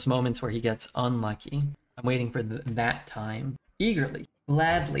for those moments where he gets unlucky. I'm waiting for that time. Eagerly,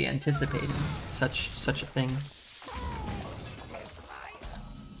 gladly anticipating such a thing.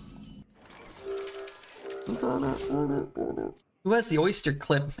 Who has the oyster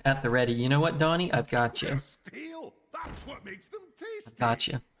clip at the ready? You know what, Donnie? I've got you. I've got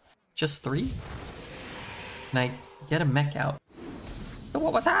you. Just 3? Can I get a mech out? So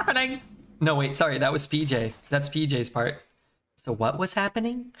what was happening? No, wait, sorry, that was PJ. That's PJ's part. So what was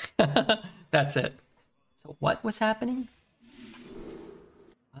happening? That's it. So what was happening?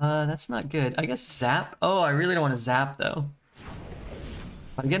 That's not good. I guess zap? Oh, I really don't want to zap, though.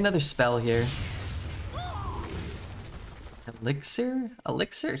 I'll get another spell here. Elixir?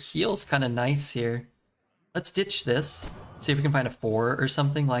 Elixir heals kind of nice here. Let's ditch this. See if we can find a 4 or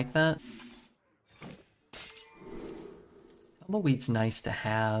something like that. Tumbleweed's nice to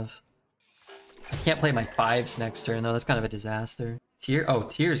have. I can't play my 5s next turn, though. That's kind of a disaster. Tear? Oh,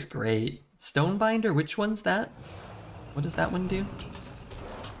 Tear's great. Stonebinder? Which one's that? What does that one do?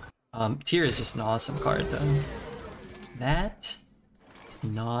 Tear is just an awesome card, though. That is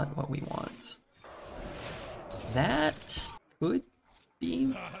not what we want. That could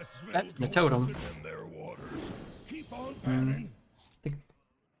be the totem. I think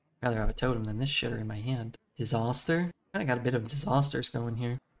I'd rather have a totem than this shitter in my hand. Disaster? Kinda got a bit of disasters going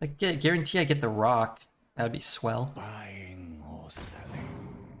here. I guarantee I get the rock. That would be swell. Buying or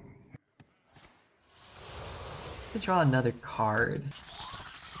selling. To draw another card.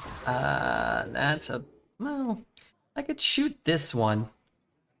 That's a... Well, I could shoot this one.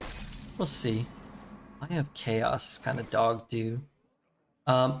 We'll see. I have Chaos is kind of dog do.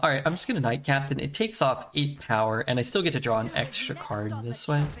 Alright, I'm just gonna Knight Captain. It takes off 8 power, and I still get to draw an extra card this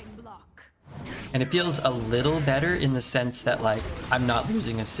way. And it feels a little better in the sense that, like, I'm not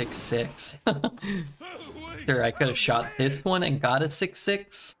losing a 6/6. Sure, I could have shot this one and got a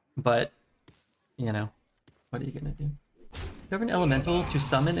 6/6, but, you know, what are you gonna do? Discover an elemental to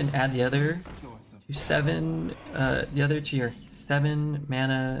summon and add the other to 7, the other to your 7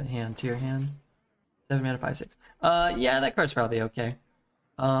 mana hand, to your hand. 7 mana, 5/6. Yeah, that card's probably okay.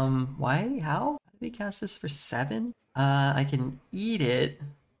 Why? How? How did he cast this for 7? I can eat it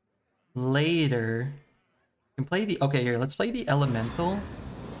later. We can play the... Okay, here, let's play the Elemental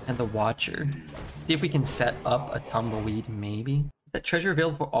and the Watcher. See if we can set up a Tumbleweed, maybe. Is that treasure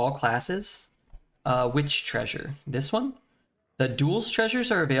available for all classes? Which treasure? This one? The duels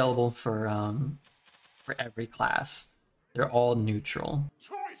treasures are available for every class. They're all neutral.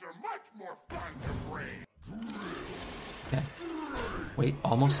 Okay. Wait,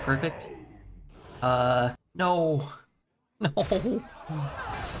 almost perfect? No. No.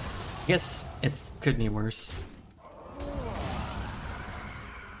 I guess it could be worse.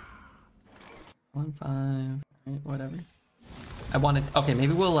 1/5, right, whatever. I wanted... Okay,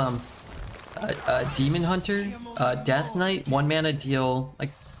 maybe we'll, Demon Hunter, Death Knight, 1 mana deal,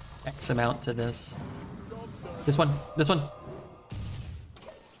 like, X amount to this. This one.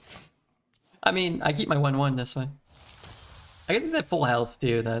 I mean, I keep my 1/1 this way. I guess it's at full health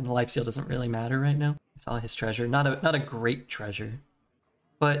too, the lifesteal doesn't really matter right now. I saw his treasure. Not a great treasure.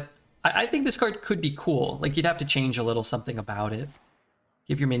 But I think this card could be cool. Like, you'd have to change a little something about it.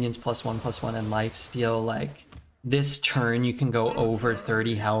 Give your minions +1/+1 and lifesteal, like, this turn you can go over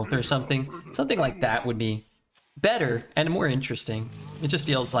 30 health or something. Something like that would be better and more interesting. It just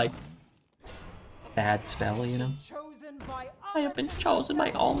feels like a bad spell, you know? I have been chosen by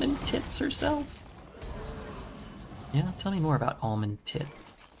Almond Tits herself. Yeah, tell me more about Almond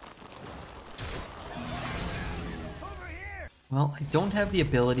Tits. Well, I don't have the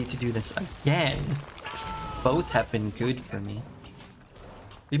ability to do this again. Both have been good for me.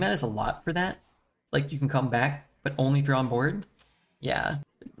 3 mana is a lot for that. Like, you can come back, but only if you're on board. Yeah.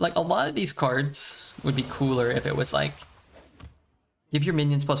 Like, a lot of these cards would be cooler if it was like Give your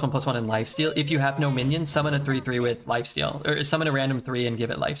minions +1/+1 and lifesteal. If you have no minions, summon a 3/3 with lifesteal. Or summon a random 3 and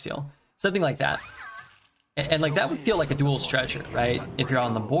give it lifesteal. Something like that. And like that would feel like a duel's treasure, right? If you're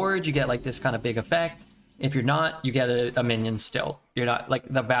on the board, you get like this kind of big effect. If you're not, you get a minion still. You're not, like,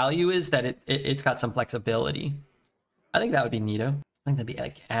 the value is that it's got some flexibility. I think that would be neato. I think that'd be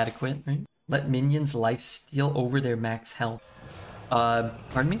like adequate, right? Let minions lifesteal over their max health.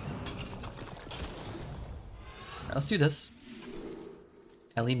 Pardon me? Let's do this.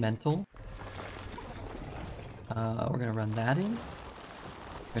 Elemental. We're gonna run that in.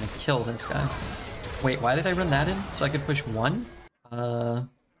 We're gonna kill this guy. Wait, why did I run that in? So I could push 1?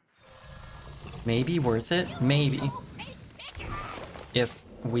 Maybe worth it. Maybe. If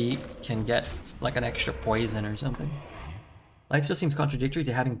we can get like an extra poison or something. Life still seems contradictory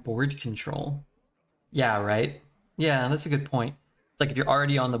to having board control. Yeah, right? Yeah, that's a good point. Like if you're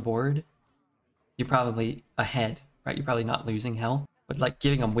already on the board, you're probably ahead, right? You're probably not losing health. But like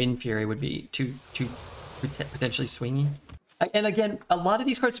giving them Wind Fury would be too potentially swingy. And again, a lot of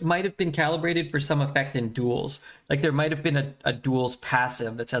these cards might have been calibrated for some effect in duels. Like there might have been a duels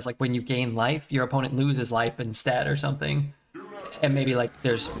passive that says like when you gain life, your opponent loses life instead or something. And maybe like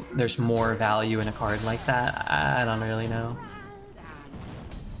there's more value in a card like that. I don't really know.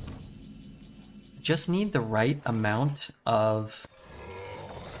 Just need the right amount of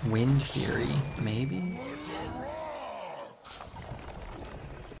Wind Fury, maybe?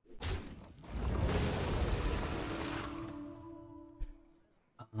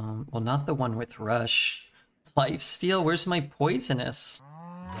 Well, not the one with Rush. Lifesteal, where's my Poisonous?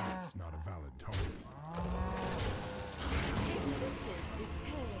 That's not a valid target.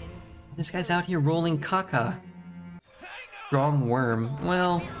 This guy's out here rolling caca. Strong Worm.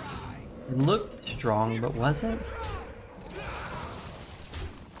 Well, it looked strong, but was it?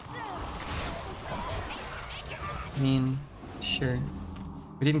 I mean, sure.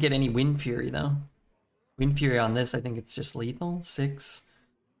 We didn't get any Wind Fury, though. Wind Fury on this, I think it's just lethal. 6,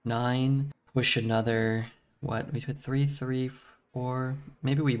 9. Push another... What? We put 3, 3, 4...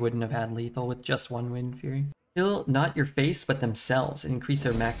 Maybe we wouldn't have had lethal with just 1 Wind Fury. Kill not your face, but themselves, and increase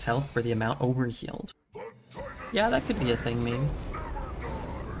their max health for the amount overhealed. Yeah, that could be a thing, maybe.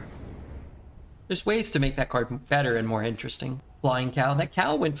 There's ways to make that card better and more interesting. Flying Cow. That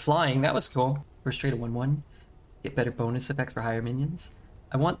cow went flying. That was cool. First trade a 1/1. Get better bonus effects for higher minions.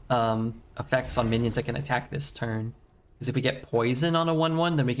 I want effects on minions that can attack this turn. Because if we get poison on a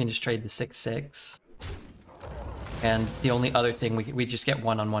 1/1, then we can just trade the 6/6. And the only other thing, we just get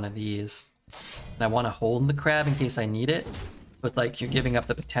 1 on one of these. And I want to hold the crab in case I need it. But like, you're giving up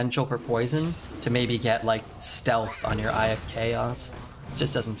the potential for poison to maybe get like stealth on your Eye of Chaos. It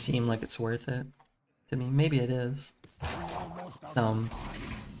just doesn't seem like it's worth it to me. Maybe it is.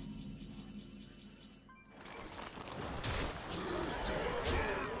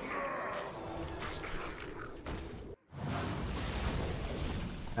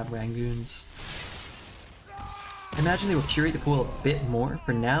 Have Rangoons. I imagine they will curate the pool a bit more.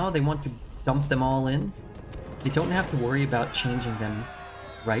 For now, they want to dump them all in. They don't have to worry about changing them,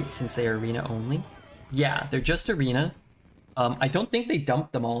 right, since they are arena only. Yeah, they're just arena. I don't think they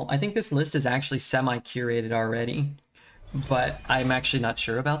dumped them all. I think this list is actually semi-curated already, but I'm actually not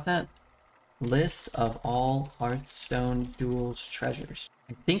sure about that. List of all Hearthstone Duels treasures.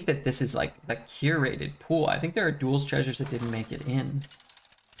 I think that this is like the curated pool. I think there are Duels treasures that didn't make it in.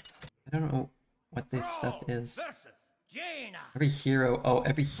 I don't know what this stuff is. Every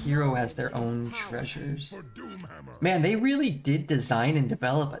hero has their own treasures. Man, they really did design and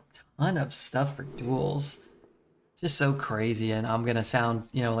develop a ton of stuff for duels. It's just so crazy, and I'm gonna sound,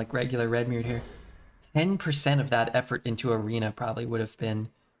 you know, like regular Redmuir here. 10% of that effort into arena probably would have been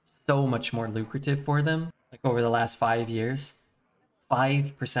so much more lucrative for them. Like over the last 5 years,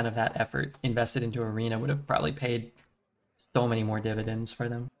 5% of that effort invested into arena would have probably paid so many more dividends for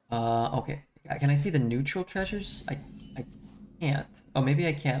them. Okay. Can I see the neutral treasures? I can't. Oh, maybe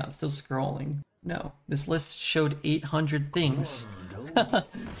I can. I'm still scrolling. No, this list showed 800 things,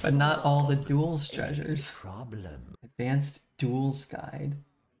 but not all the duels treasures. Advanced Duels Guide.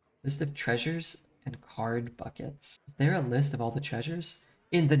 List of treasures and card buckets. Is there a list of all the treasures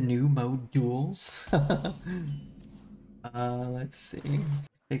in the new mode duels? Let's see.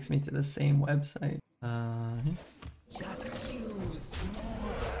 This takes me to the same website.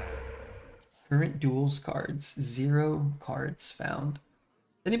 Current duels cards. 0 cards found.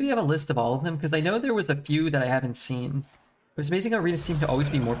 Does anybody have a list of all of them? Because I know there was a few that I haven't seen. It's amazing how arenas seem to always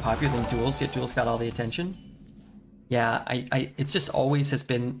be more popular than duels, yet duels got all the attention. Yeah, it just always has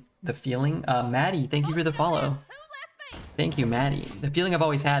been the feeling. Maddie, thank you for the follow. Thank you, Maddie. The feeling I've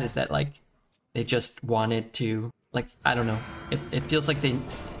always had is that, like, they just wanted to like, I don't know. It feels like they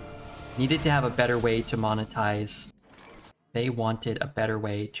needed to have a better way to monetize. They wanted a better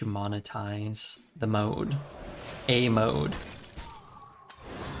way to monetize the mode. A mode.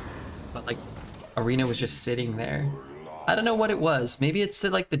 But like, Arena was just sitting there. I don't know what it was. Maybe it's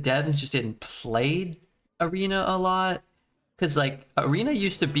that like the devs just didn't play Arena a lot. Cause like Arena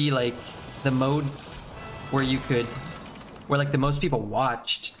used to be like the mode where you could, where like the most people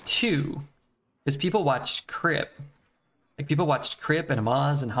watched too. Cause people watched Crip. Like people watched Crip and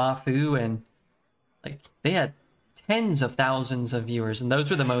Amaz and Hafu, and like they had tens of thousands of viewers, and those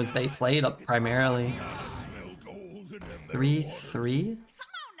were the modes they played up primarily. 3-3?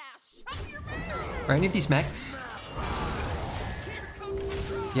 Are any of these mechs?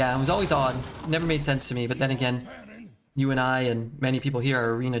 Yeah, it was always odd. Never made sense to me, but then again, you and I and many people here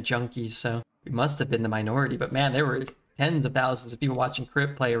are Arena junkies, so we must have been the minority. But man, there were tens of thousands of people watching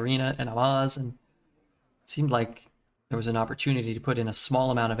Crip play Arena and Amaz, and it seemed like there was an opportunity to put in a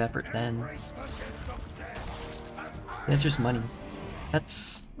small amount of effort then. That's just money.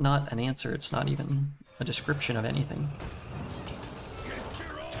 That's not an answer. It's not even a description of anything.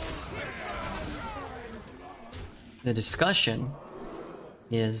 The discussion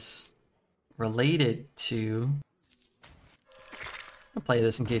is related to... I'll play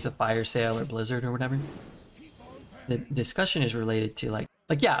this in case of fire sale or blizzard or whatever. The discussion is related to like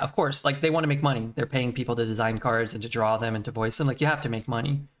yeah, of course, like they want to make money. They're paying people to design cards and to draw them and to voice them. Like you have to make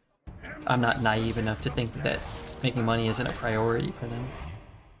money. I'm not naive enough to think that making money isn't a priority for them.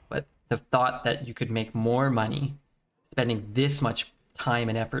 But the thought that you could make more money spending this much time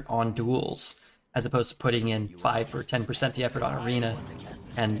and effort on duels as opposed to putting in 5 or 10% the effort on Arena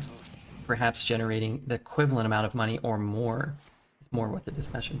and perhaps generating the equivalent amount of money or more is more what the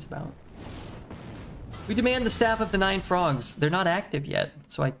discussion's about. We demand the staff of the 9 frogs. They're not active yet,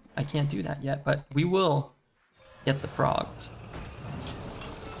 so I can't do that yet, but we will get the frogs.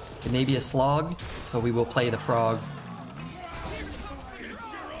 It may be a slog, but we will play the frog.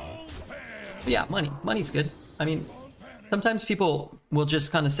 But yeah, money. Money's good. I mean, sometimes people will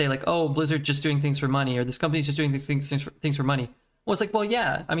just kind of say like, oh, Blizzard just doing things for money, or this company's just doing things for money. Well, it's like, well,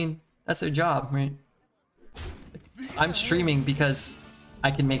 yeah, I mean, that's their job, right? I'm streaming because I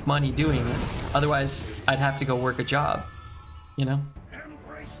can make money doing it. Otherwise, I'd have to go work a job, you know?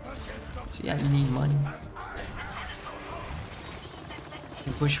 So yeah, you need money.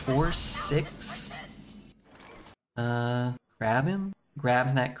 Can push 4, 6. Grab him?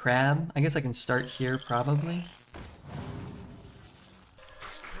 Grab that crab? I guess I can start here, probably.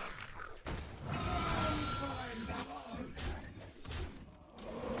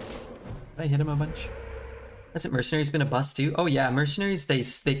 Did I hit him a bunch? Hasn't Mercenaries been a bust too? Oh yeah, Mercenaries they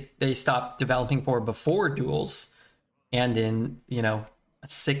stopped developing for before duels, and in, you know, a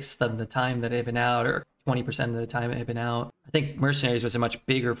sixth of the time that they've been out, or 20% of the time they've been out. I think Mercenaries was a much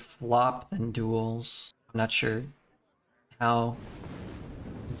bigger flop than duels. I'm not sure how,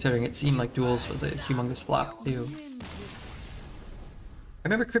 considering it seemed like duels was a humongous flop too. I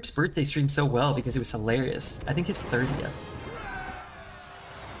remember Crip's birthday stream so well because it was hilarious. I think his 30th.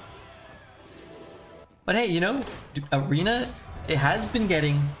 But hey, you know, Arena, it has been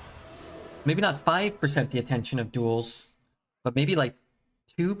getting maybe not 5% the attention of duels, but maybe like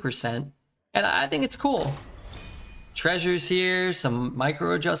 2%. And I think it's cool. Treasures here, some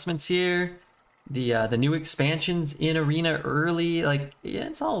micro adjustments here, the new expansions in Arena early, like, yeah,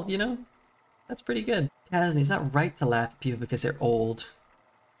 it's all, you know, that's pretty good. It's not right to laugh at people because they're old.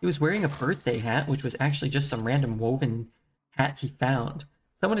 He was wearing a birthday hat, which was actually just some random woven hat he found.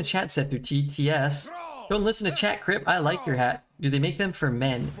 Someone in chat said through TTS, don't listen to chat, Crip. I like your hat. Do they make them for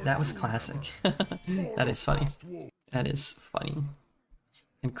men? That was classic. That is funny. That is funny.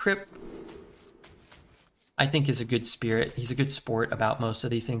 And Crip, I think, is a good spirit. He's a good sport about most of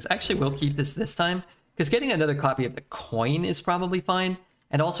these things. I actually will keep this time, because getting another copy of the coin is probably fine.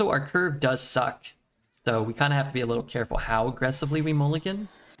 And also, our curve does suck. So we kind of have to be a little careful how aggressively we mulligan.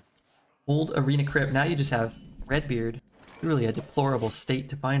 Old Arena Crip. Now you just have Redbeard. Really a deplorable state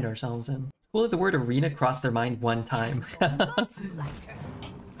to find ourselves in. Well, the word arena crossed their mind one time. I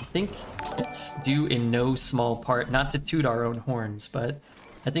think it's due in no small part, not to toot our own horns, but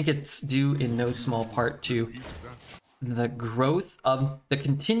I think it's due in no small part to the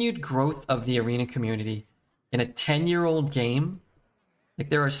continued growth of the arena community. In a 10-year-old game, like,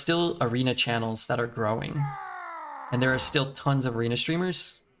 there are still arena channels that are growing, and there are still tons of arena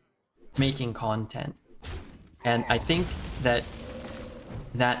streamers making content. And I think that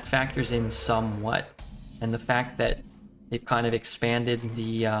factors in somewhat, and the fact that they've kind of expanded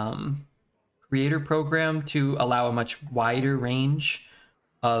the creator program to allow a much wider range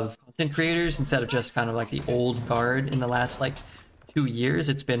of content content creators instead of just kind of like the old guard in the last like 2 years.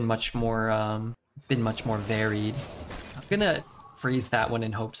 It's been much more varied. I'm gonna freeze that one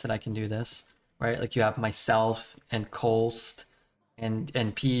in hopes that I can do this, right? Like you have myself and Kolst and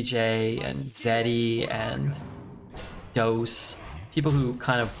PJ and Zeddy and Dose, people who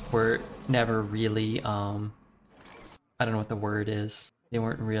kind of were never really I don't know what the word is. They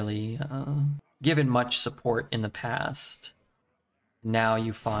weren't really given much support in the past. Now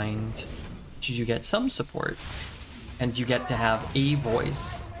you find you get some support and you get to have a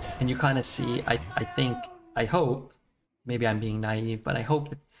voice, and you kind of see, I hope, maybe I'm being naive, but I hope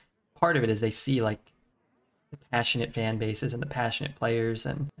that part of it is they see like the passionate fan bases and the passionate players.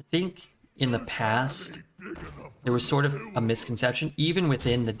 And I think in the past there was sort of a misconception even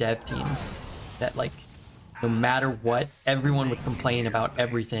within the dev team that like no matter what, everyone would complain about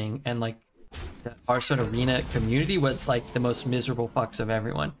everything, and like the Hearthstone Arena community was like the most miserable fucks of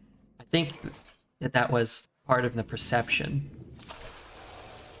everyone. I think that was part of the perception,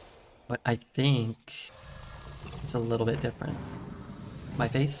 but I think it's a little bit different. My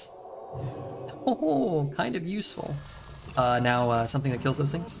face? Oh, kind of useful. Now something that kills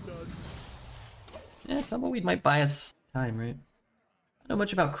those things? Yeah, Tumbleweed might buy us time, right? I don't know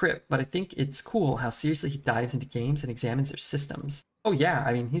much about Crypt, but I think it's cool how seriously he dives into games and examines their systems. Oh yeah,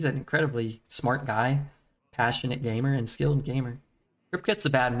 I mean, he's an incredibly smart guy, passionate gamer, and skilled gamer. Crypt gets a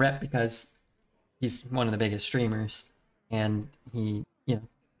bad rep because he's one of the biggest streamers, and he, you know,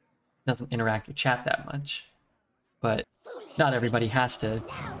 doesn't interact with chat that much. But not everybody has to,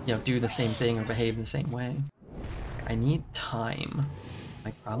 you know, do the same thing or behave in the same way. I need time. My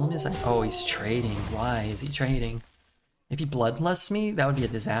problem is oh, he's trading. Why is he trading? If he bloodlusts me, that would be a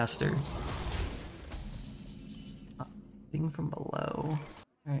disaster. Thing from below.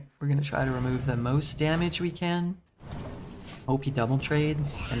 Alright, we're gonna try to remove the most damage we can. Hope he double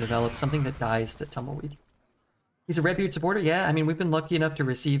trades and develops something that dies to Tumbleweed. He's a Redbeard supporter, yeah. I mean, we've been lucky enough to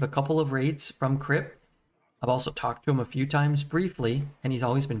receive a couple of raids from Crypt. I've also talked to him a few times briefly, and he's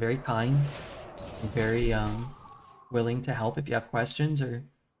always been very kind and very willing to help if you have questions or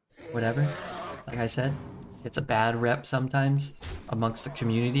whatever. Like I said, it's a bad rep sometimes amongst the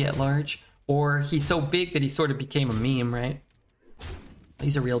community at large, or he's so big that he sort of became a meme, right?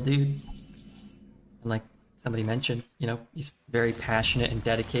 He's a real dude. And like somebody mentioned, you know, he's very passionate and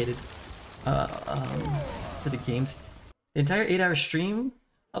dedicated to the games. The entire 8-hour stream,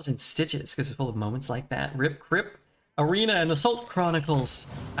 I was in stitches because it's full of moments like that. Rip, Crypt, Arena, and Assault Chronicles.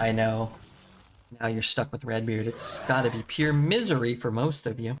 I know. Now you're stuck with Redbeard. It's gotta be pure misery for most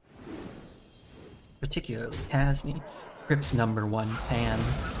of you. Particularly Tasney, Crypt's #1 fan.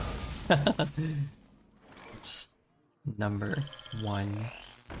 Crypt's #1 fan.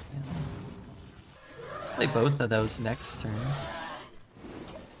 Play both of those next turn.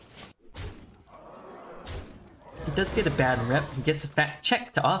 He does get a bad rep. He gets a fact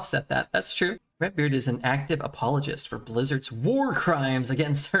check to offset that. That's true. Redbeard is an active apologist for Blizzard's war crimes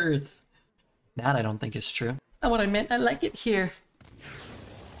against Earth. That I don't think is true. That's not what I meant. I like it here.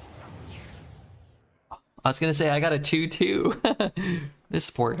 I was gonna say I got a 2-2.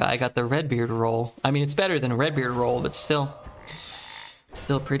 This poor guy got the Redbeard roll. I mean, it's better than a Redbeard roll, but still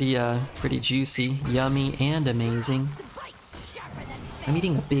pretty juicy, yummy, and amazing. I'm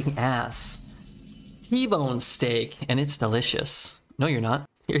eating a big ass T-bone steak, and it's delicious. No, you're not.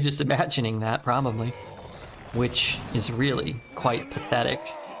 You're just imagining that, probably. Which is really quite pathetic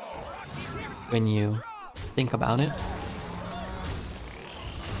when you think about it.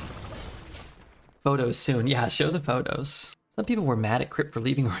 Photos soon. Yeah, show the photos. Some people were mad at Crypt for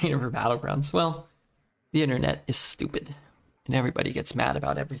leaving Arena for Battlegrounds. Well, the internet is stupid, and everybody gets mad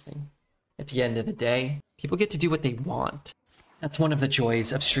about everything. At the end of the day, people get to do what they want. That's one of the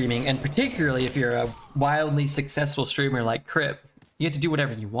joys of streaming, and particularly if you're a wildly successful streamer like Crypt, you get to do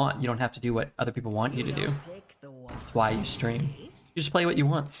whatever you want. You don't have to do what other people want you to do. That's why you stream. You just play what you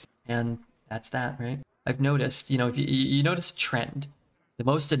want, and that's that, right? I've noticed, you know, if you notice a trend. The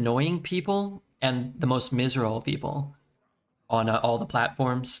most annoying people and the most miserable people on all the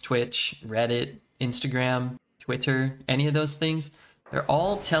platforms, Twitch, Reddit, Instagram, Twitter, any of those things, they're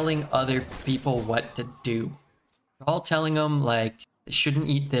all telling other people what to do. They're all telling them, like, they shouldn't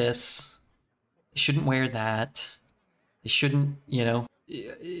eat this, they shouldn't wear that, they shouldn't, you know,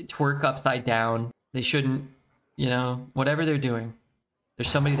 twerk upside down, they shouldn't, you know, whatever they're doing. There's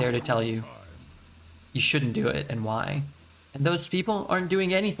somebody there to tell you, you shouldn't do it and why. And those people aren't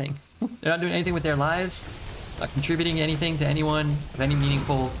doing anything. They're not doing anything with their lives, not contributing anything to anyone of any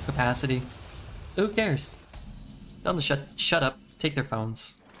meaningful capacity. So who cares? Tell them to shut up, take their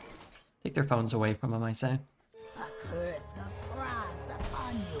phones. Take their phones away from them, I say.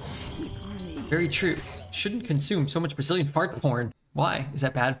 Very true. Shouldn't consume so much Brazilian fart porn. Why? Is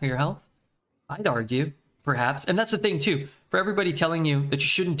that bad for your health? I'd argue, perhaps. And that's the thing too. For everybody telling you that you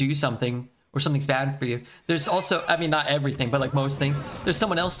shouldn't do something or something's bad for you, there's also, I mean, not everything, but like most things, there's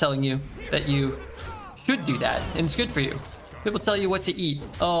someone else telling you that you should do that and it's good for you. People tell you what to eat.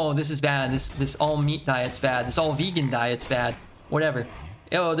 Oh, this is bad. This all meat diet's bad. This all vegan diet's bad. Whatever.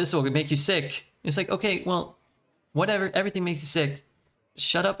 Oh, this will make you sick. It's like, okay, well, whatever. Everything makes you sick.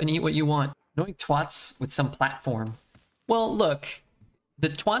 Shut up and eat what you want. Knowing twats with some platform. Well, look, the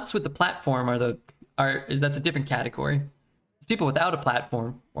twats with the platform that's a different category. People without a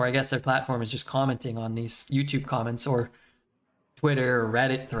platform, or I guess their platform is just commenting on these YouTube comments or Twitter or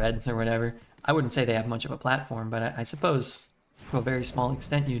Reddit threads or whatever. I wouldn't say they have much of a platform, but I suppose to a very small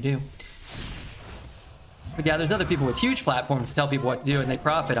extent you do. But yeah, there's other people with huge platforms to tell people what to do and they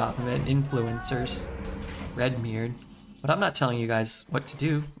profit off of it. Influencers. Redmirrored. But I'm not telling you guys what to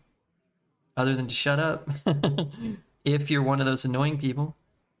do other than to shut up. If you're one of those annoying people,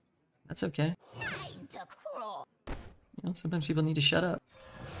 that's okay. You know, sometimes people need to shut up.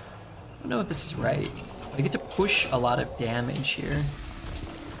 I don't know if this is right. I get to push a lot of damage here.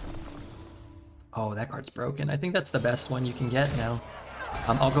 Oh, that card's broken. I think that's the best one you can get now.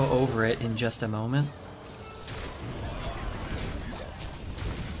 I'll go over it in just a moment.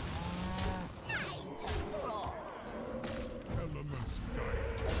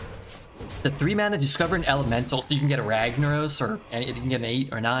 The 3-mana discover an elemental, so you can get a Ragnaros, or you can get an 8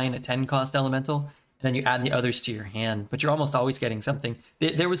 or 9, a 10 cost elemental, and then you add the others to your hand. But you're almost always getting something.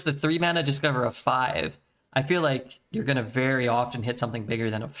 There was the 3-mana discover a 5. I feel like you're gonna very often hit something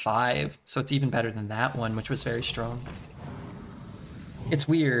bigger than a 5, so it's even better than that one, which was very strong. It's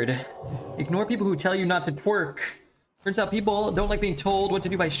weird. Ignore people who tell you not to twerk. Turns out people don't like being told what to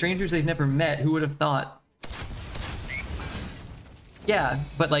do by strangers they've never met. Who would have thought? Yeah,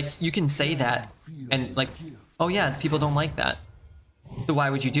 but like you can say that and like, oh yeah, people don't like that. So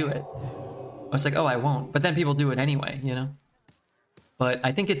why would you do it? I was like, oh, I won't. But then people do it anyway, you know? But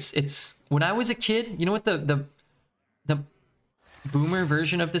I think it's when I was a kid, you know what the boomer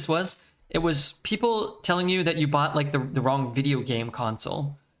version of this was? It was people telling you that you bought like the wrong video game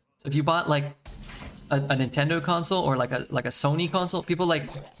console. So if you bought like a Nintendo console or like a Sony console, people like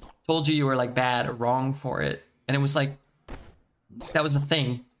told you were like bad or wrong for it. And it was like, that was a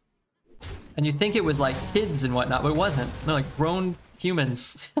thing. And you think it was like kids and whatnot, but it wasn't. They're like grown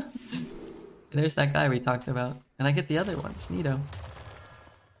humans. There's that guy we talked about. And I get the other ones. Neato.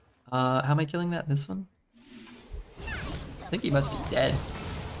 How am I killing that? This one? I think he must be dead.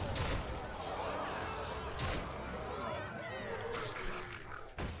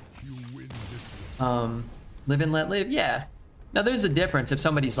 Live and let live? Yeah. Now there's a difference if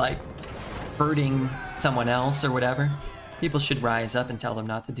somebody's like hurting someone else or whatever. People should rise up and tell them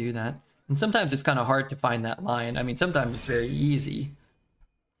not to do that. And sometimes it's kind of hard to find that line. I mean, sometimes it's very easy,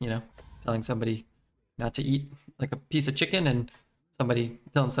 you know, telling somebody not to eat like a piece of chicken and telling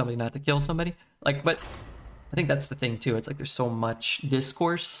somebody not to kill somebody. Like, but I think that's the thing too. It's like there's so much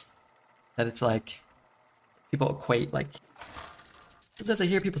discourse that it's like people equate like, sometimes I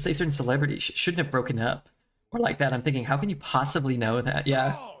hear people say certain celebrities shouldn't have broken up or like that. I'm thinking, how can you possibly know that?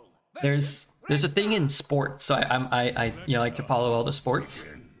 Yeah, there's a thing in sports. So I you know, like to follow all the sports.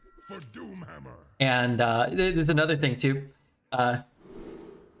 And there's another thing too,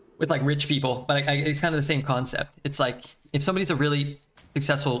 with like rich people, but it's kind of the same concept. It's like if somebody's a really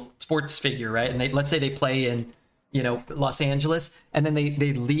successful sports figure, right? And let's say they play in, you know, Los Angeles, and then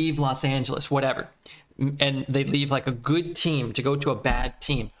they leave Los Angeles, whatever, and they leave like a good team to go to a bad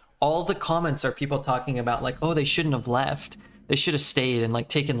team. All the comments are people talking about like, oh, they shouldn't have left. They should have stayed and like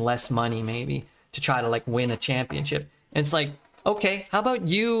taken less money maybe to try to like win a championship. And it's like, okay, how about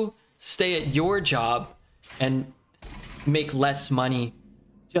you stay at your job and make less money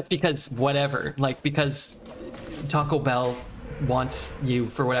just because whatever, like because Taco Bell wants you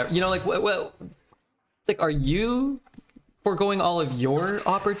for whatever, you know, like well, it's like, are you foregoing all of your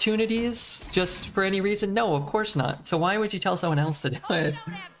opportunities just for any reason? No, of course not. So why would you tell someone else to do it?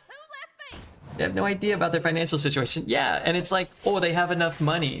 They have no idea about their financial situation. Yeah, and it's like, oh, they have enough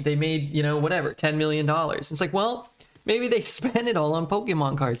money. They made, you know, whatever, $10 million. It's like, well, maybe they spent it all on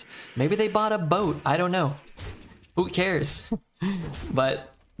Pokemon cards. Maybe they bought a boat. I don't know. Who cares?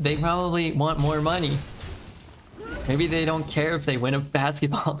 But they probably want more money. Maybe they don't care if they win a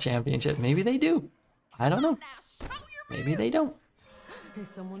basketball championship. Maybe they do. I don't know. Maybe they don't. Is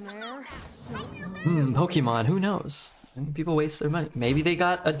someone there? Pokemon, who knows? People waste their money. Maybe they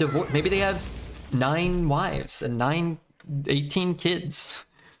got a divorce. Maybe they have 9 wives and 18 kids.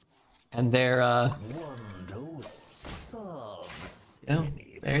 And they're, you know,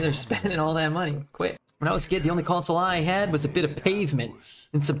 They're spending all that money. Quick. When I was a kid, the only console I had was a bit of pavement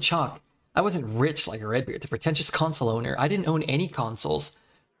and some chalk. I wasn't rich like a Redbeard, the pretentious console owner. I didn't own any consoles,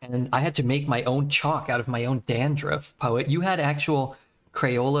 and I had to make my own chalk out of my own dandruff. Poet, you had actual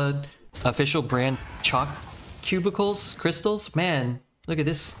Crayola official brand chalk cubicles, crystals? Man, look at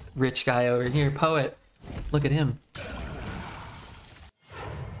this rich guy over here. Poet, look at him.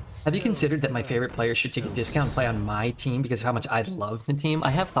 Have you considered that my favorite players should take a discount and play on my team because of how much I love the team? I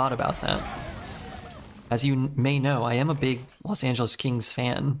have thought about that. As you may know, I am a big Los Angeles Kings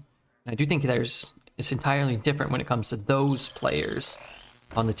fan. I do think it's entirely different when it comes to those players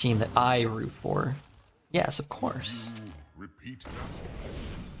on the team that I root for. Yes, of course.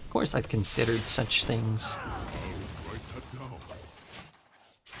 Of course I've considered such things.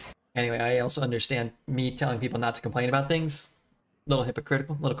 Anyway, I also understand me telling people not to complain about things. A little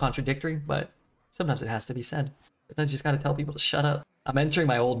hypocritical, a little contradictory, but sometimes it has to be said. Sometimes you just gotta tell people to shut up. I'm entering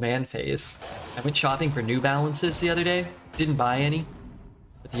my old man phase. I went shopping for New Balances the other day. Didn't buy any.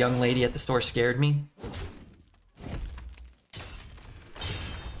 But the young lady at the store scared me. I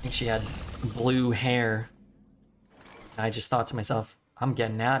think she had blue hair. And I just thought to myself, I'm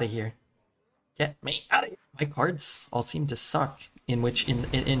getting out of here. Get me out of here. My cards all seem to suck, in which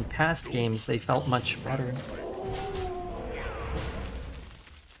in past games they felt much better.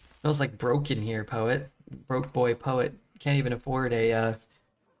 Feels like broken here, Poet. Broke boy Poet. Can't even afford a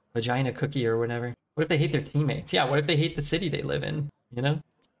vagina cookie or whatever. What if they hate their teammates? Yeah, what if they hate the city they live in? You know?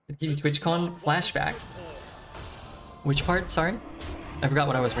 Give you TwitchCon flashback. Which part? Sorry? I forgot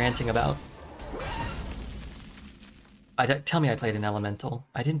what I was ranting about. Tell me I played an elemental.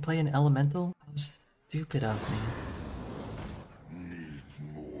 I didn't play an elemental? How stupid of me.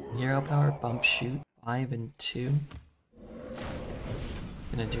 Hero power, bump shoot, 5 and 2.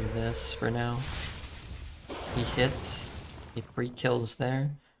 Gonna do this for now. He hits. He free kills there.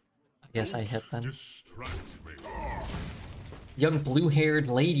 I guess I hit then. Young blue-haired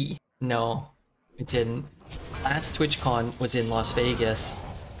lady. No, it didn't. Last TwitchCon was in Las Vegas.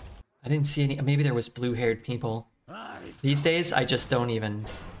 I didn't see any. Maybe there was blue-haired people. These days, I just don't even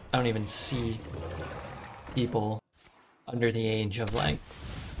see people under the age of like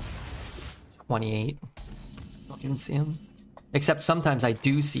 28. Don't even see them. Except sometimes I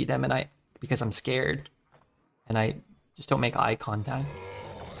do see them, and because I'm scared, and I just don't make eye contact.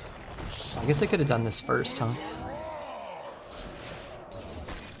 I guess I could have done this first, huh?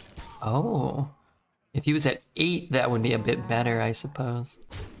 Oh, if he was at 8, that would be a bit better, I suppose.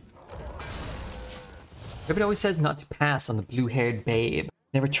 Everybody always says not to pass on the blue-haired babe.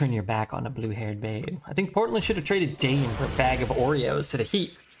 Never turn your back on a blue-haired babe. I think Portland should have traded Dane for a bag of Oreos to the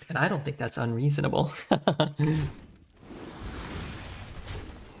Heat, and I don't think that's unreasonable.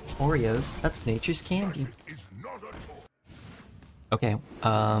 Oreos, that's nature's candy. Okay,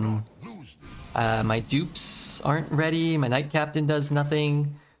 my dupes aren't ready, my Night Captain does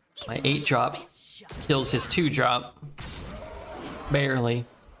nothing, my 8-drop kills his 2-drop. Barely.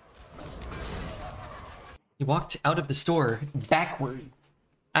 He walked out of the store backwards.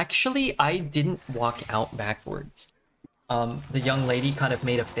 Actually, I didn't walk out backwards. The young lady kind of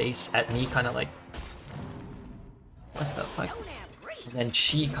made a face at me, kind of like, what the fuck? And then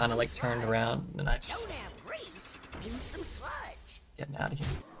she kind of like turned around, and I just getting out of here.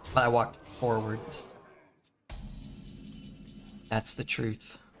 But I walked forwards. That's the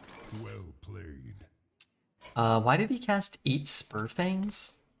truth. Well played. Why did he cast 8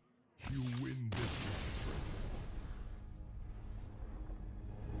 Spurfangs? You win this one.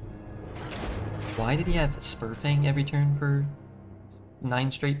 Why did he have Spurfang every turn for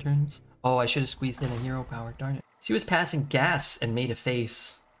 9 straight turns? Oh, I should have squeezed in a hero power, darn it. She was passing gas and made a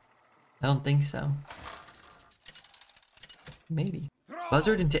face. I don't think so. Maybe.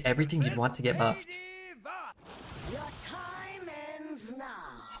 Buzzard into everything you'd want to get buffed. Your time ends now.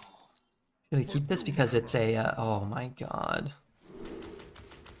 Should I keep this because it's a, oh my god.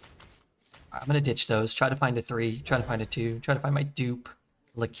 I'm gonna ditch those, try to find a 3, try to find a 2, try to find my dupe,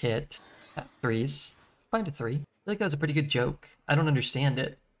 Lakit, at 3s. Find a 3. I feel like that was a pretty good joke. I don't understand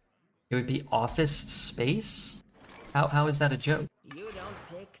it. It would be office space? How is that a joke? You don't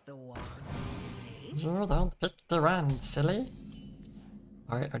pick the one, silly. You don't pick the one, silly.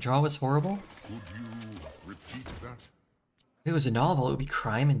 Alright, our draw was horrible. Could you repeat that? If it was a novel, it would be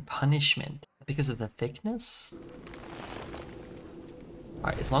Crime and Punishment. Because of the thickness?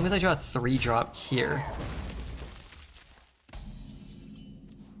 Alright, as long as I draw a 3-drop here.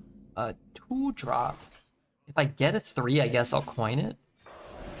 A 2-drop. If I get a 3, I guess I'll coin it.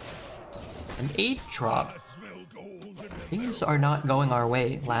 An 8-drop. Things are not going our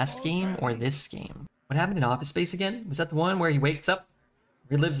way. Last game or this game? What happened in Office Space again? Was that the one where he wakes up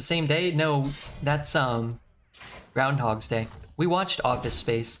Relives the same day? No, that's Groundhog's Day. We watched Office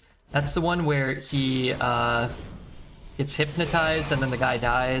Space. That's the one where he gets hypnotized and then the guy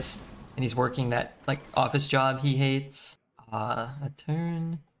dies and he's working that like office job he hates. A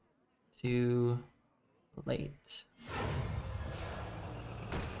turn too late.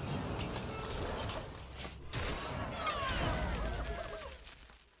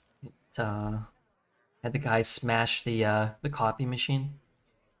 Had the guy smash the copy machine.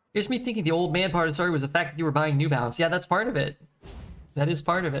 Here's me thinking the old man part of the story was the fact that you were buying New Balance. Yeah, that's part of it. That is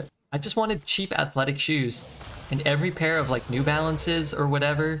part of it. I just wanted cheap athletic shoes. And every pair of like New Balances or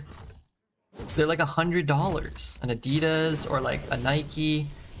whatever, they're like $100. An Adidas or like a Nike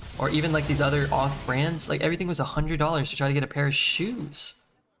or even like these other off brands. Like everything was $100 to try to get a pair of shoes.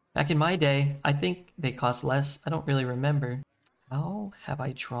 Back in my day, I think they cost less. I don't really remember. How have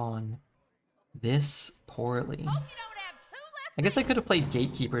I drawn this poorly? I guess I could have played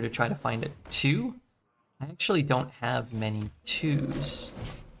Gatekeeper to try to find a 2. I actually don't have many 2s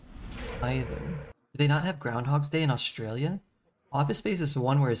either. Do they not have Groundhog's Day in Australia? Office Space is the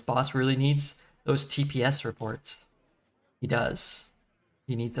one where his boss really needs those TPS reports. He does.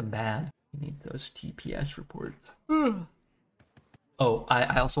 He needs them bad. He needs those TPS reports. Oh,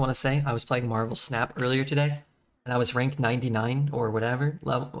 I also want to say I was playing Marvel Snap earlier today. And I was ranked 99 or whatever.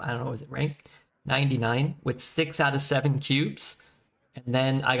 Level, I don't know, was it ranked? 99 with 6 out of 7 cubes. And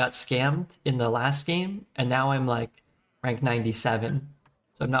then I got scammed in the last game. And now I'm like ranked 97.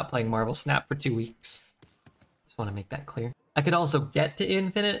 So I'm not playing Marvel Snap for 2 weeks. Just want to make that clear. I could also get to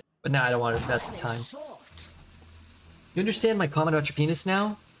Infinite, but now I don't want to invest the time. You understand my comment about your penis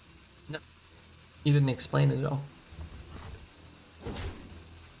now? No. You didn't explain it at all.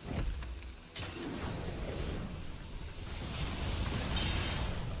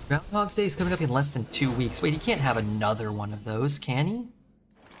 Groundhog's Day is coming up in less than 2 weeks. Wait, he can't have another one of those, can he?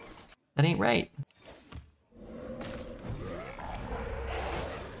 That ain't right.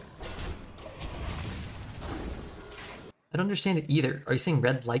 I don't understand it either. Are you saying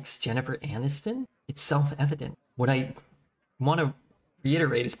Red likes Jennifer Aniston? It's self-evident. What I want to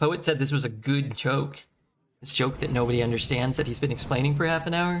reiterate is Poet said this was a good joke. This joke that nobody understands that he's been explaining for half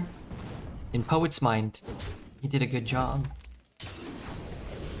an hour. In Poet's mind, he did a good job.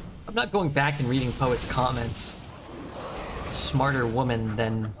 I'm not going back and reading Poet's comments. Smarter woman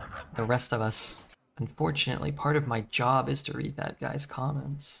than the rest of us. Unfortunately, part of my job is to read that guy's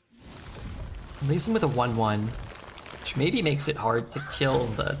comments. It leaves him with a 1-1, which maybe makes it hard to kill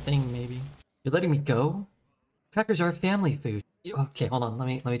the thing, maybe. You're letting me go? Crackers are family food. Okay, hold on, let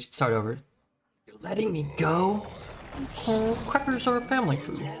me start over. You're letting me go? Oh, crackers are family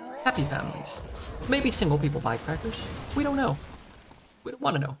food. Happy families. Maybe single people buy crackers. We don't know. We don't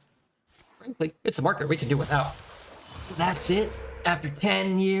want to know. Frankly, it's a market we can do without. That's it? After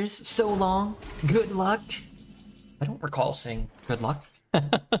 10 years? So long? Good luck? I don't recall saying good luck.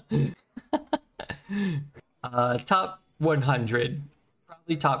 Top 100.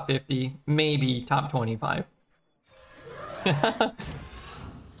 Probably top 50. Maybe top 25.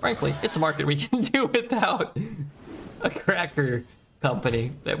 Frankly, it's a market we can do without. A cracker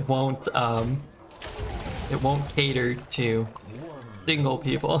company that won't cater to single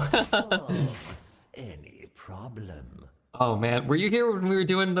people. Any problem? Oh man, were you here when we were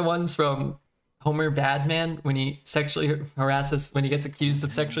doing the ones from Homer Badman when he sexually harasses, when he gets accused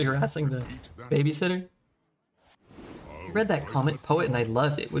of sexually harassing the babysitter? I read that comment, Poet, and I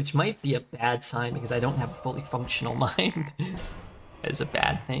loved it, which might be a bad sign because I don't have a fully functional mind. It's a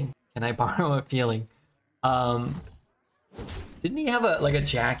bad thing. Can I borrow a feeling? Didn't he have a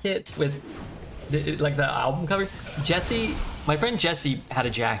jacket with like the album cover? Jesse, my friend Jesse had a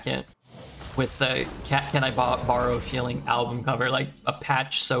jacket with the Can I Borrow a Feeling album cover, like a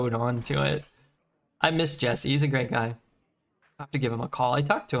patch sewed onto it. I miss Jesse, he's a great guy. I have to give him a call. I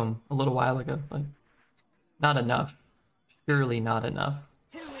talked to him a little while ago, but not enough. Surely not enough.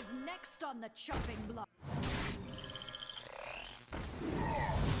 Who is next on the chopping block?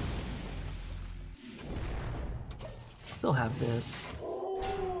 Still have this.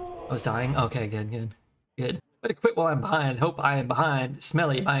 I was dying? Okay, good. Better quit while I'm behind. Hope I am behind.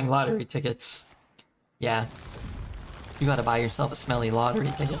 Smelly buying lottery tickets. Yeah. You gotta buy yourself a smelly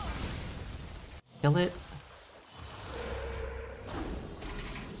lottery ticket. Kill it.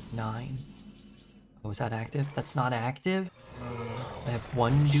 9. Oh, is that active? That's not active? I have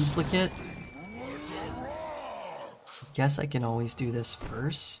 1 duplicate. Guess I can always do this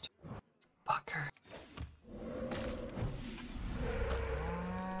first. Fucker.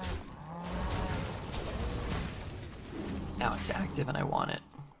 Now it's active and I want it.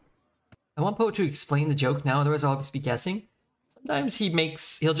 I want Poet to explain the joke now, otherwise I'll just be guessing.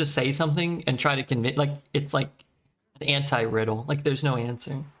 Sometimes he'll just say something and try to convince, like, it's like an anti-riddle. Like, there's no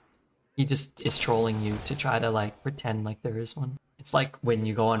answer. He just is trolling you to try to, like, pretend like there is one. It's like when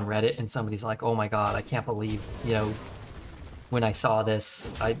you go on Reddit and somebody's like, oh my god, I can't believe, you know, when I saw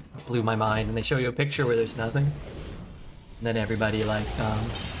this, I blew my mind, and they show you a picture where there's nothing. And then everybody, like,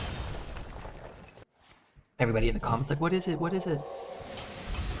 everybody in the comments like, what is it? What is it?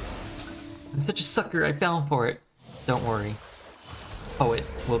 I'm such a sucker, I fell for it. Don't worry. Poet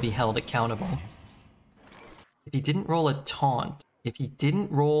will be held accountable. If he didn't roll a taunt,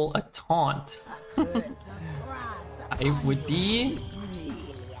 I would be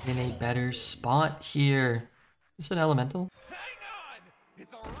in a better spot here. Is this an elemental?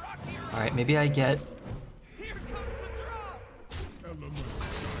 Alright, maybe I get...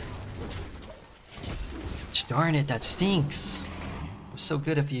 Darn it, that stinks. It was so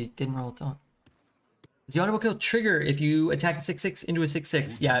good if you didn't roll a taunt. Does the audible kill trigger if you attack a 6/6 into a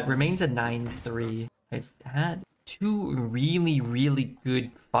 6/6? Yeah, it remains a 9/3. I've had two really, really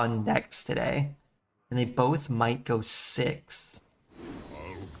good fun decks today. And they both might go 6.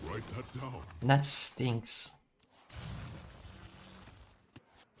 I'll write that down. And that stinks.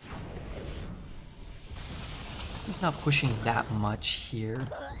 He's not pushing that much here.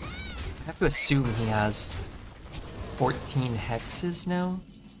 I have to assume he has 14 hexes now.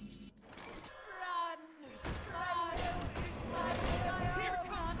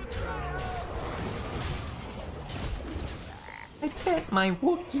 I bet my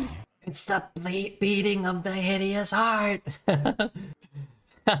Wookiee. It's the beating of the hideous heart. Yeah,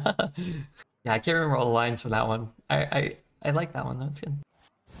 I can't remember all the lines from that one. I like that one. That's good.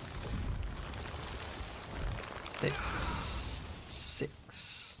 6,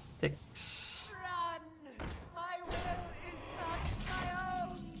 6, 6.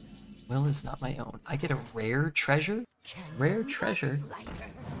 Will is not my own. I get a rare treasure? Rare treasure?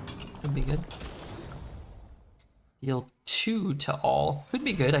 Could be good. Deal 2 to all. Could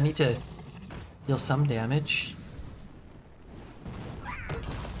be good. I need to deal some damage.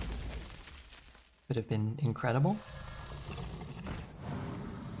 Could have been incredible.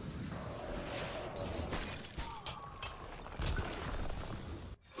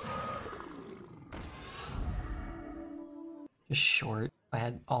 Just short. If I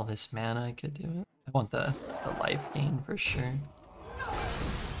had all this mana, I could do it. I want the life gain for sure.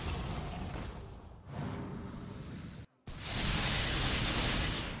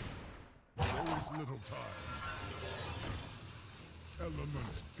 Little time.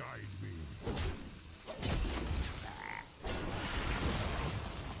 Elements guide me.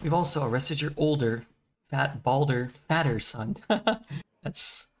 We've also arrested your older, balder, fatter son.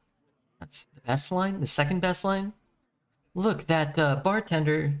 That's the best line? The second best line? Look, that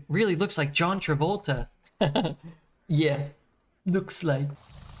bartender really looks like John Travolta. Yeah, looks like.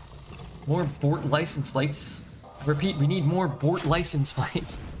 More Bort license plates. Repeat, we need more Bort license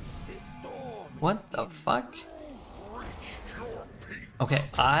plates. What the fuck?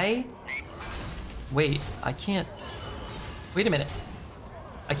 Okay, wait, I can't... Wait a minute.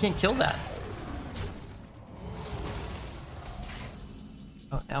 I can't kill that.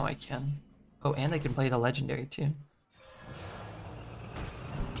 Oh, now I can. Oh, and I can play the legendary too.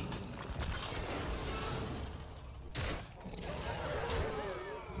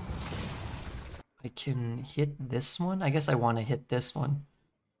 I can hit this one? I guess I want to hit this one.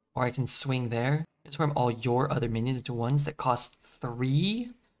 Or I can swing there. Transform all your other minions into ones that cost 3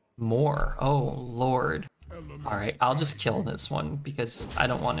 more. Oh, lord. Alright, I'll just kill this one because I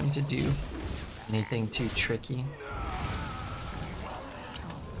don't want him to do anything too tricky.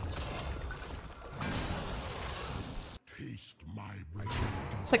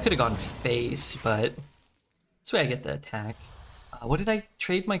 So I could have gone face, but this way I get the attack. What did I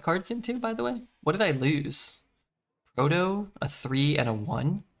trade my cards into, by the way? What did I lose? Proto, a 3, and a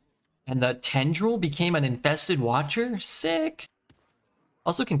 1. And the Tendril became an infested watcher? Sick!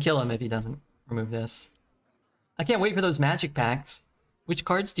 Also can kill him if he doesn't remove this. I can't wait for those magic packs. Which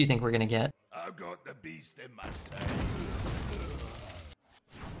cards do you think we're gonna get? I've got the beast in my sight.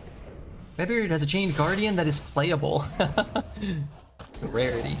 Redbeard has a chained guardian that is playable. It's a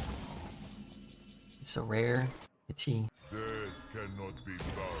rarity. It's a rare. It's he. This cannot be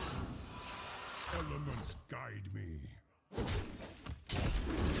bound. Elements guide me.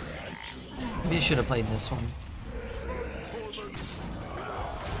 Maybe I should have played this one.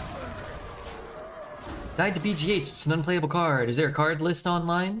 Guide to BGH, it's an unplayable card. Is there a card list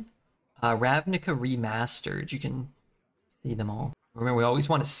online? Ravnica Remastered, you can see them all. Remember, we always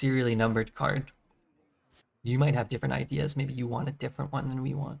want a serially numbered card. You might have different ideas. Maybe you want a different one than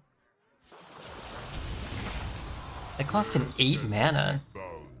we want. That cost him 8 mana.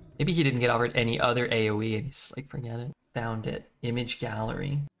 Maybe he didn't get offered any other AoE and he's like, forget it. Found it. Image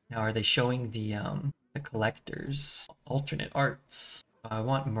gallery. Now are they showing the collectors? Alternate arts. I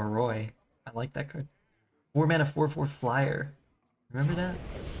want Moroi. I like that card. 4 mana 4/4 flyer. Remember that?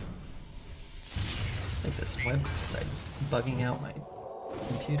 I think this website is bugging out my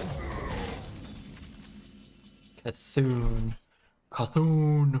computer. Cthulhu.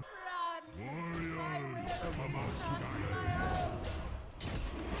 Cthulhu.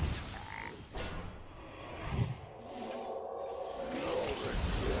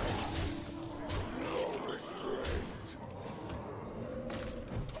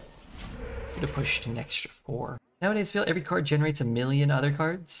 To push to an extra 4. Nowadays, I feel every card generates a million other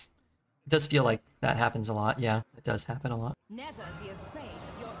cards. It does feel like that happens a lot. Yeah, it does happen a lot. Never be afraid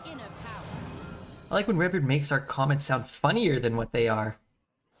of your inner power. I like when Redbeard makes our comments sound funnier than what they are.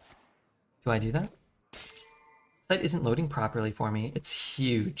 Do I do that? Site isn't loading properly for me. It's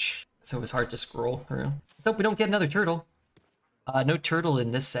huge, so it was hard to scroll through. Let's hope we don't get another turtle. No turtle in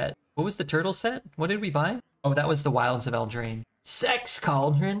this set. What was the turtle set? What did we buy? Oh, that was the Wilds of Eldraine. Sex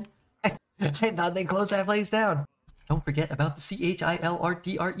Cauldron? I thought they closed that place down. Don't forget about the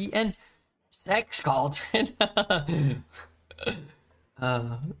CHILRDREN. Sex Cauldron.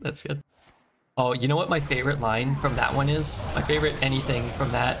 That's good. Oh, you know what my favorite line from that one is? My favorite anything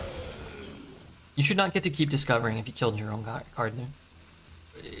from that. You should not get to keep discovering if you killed your own card there.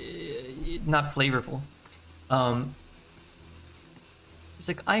 Not flavorful. It's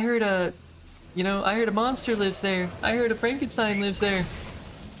like, I heard a monster lives there. I heard a Frankenstein lives there.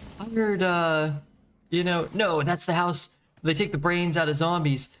 I heard, no, that's the house. They take the brains out of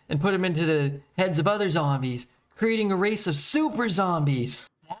zombies and put them into the heads of other zombies, creating a race of super zombies.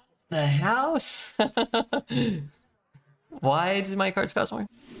 That's the house? Why did my cards cost more?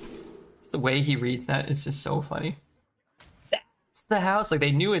 The way he reads that is just so funny. That's the house? Like,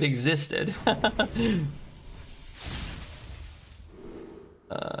 they knew it existed.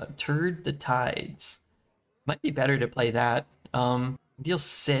 Turd the Tides. Might be better to play that. Deal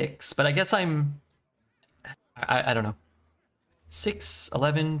 6, but I guess I don't know. 6,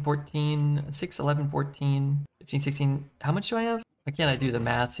 11, 14, 6, 11, 14, 15, 16. How much do I have? Why can't I do the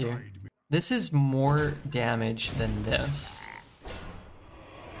math here? This is more damage than this.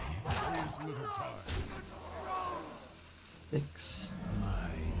 Six.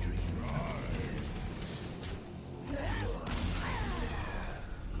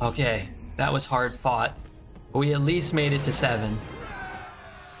 Okay, that was hard fought. But we at least made it to 7.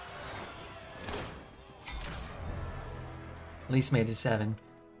 At least made it 7.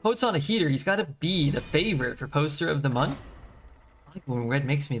 Poet's on a heater. He's got to be the favorite for poster of the month. I like when red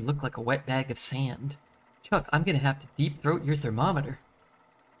makes me look like a wet bag of sand. Chuck, I'm gonna have to deep throat your thermometer.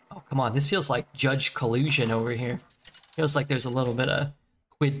 Oh, come on. This feels like judge collusion over here. Feels like there's a little bit of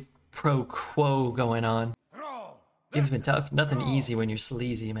quid pro quo going on. Game's been tough. Nothing easy when you're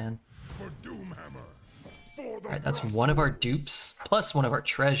sleazy, man. Alright, that's one of our dupes, plus one of our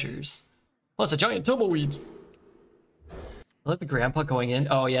treasures. Plus a giant tumbleweed. I love the grandpa going in.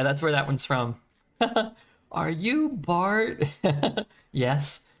 Oh yeah, that's where that one's from. Are you Bart?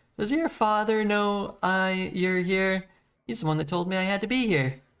 Yes. Does your father know you're here? He's the one that told me I had to be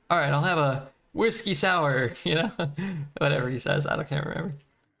here. Alright, I'll have a whiskey sour, you know? Whatever he says, I can't remember.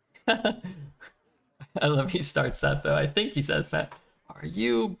 I love he starts that though. I think he says that. Are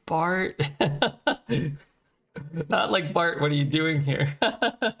you Bart? Not like Bart, what are you doing here?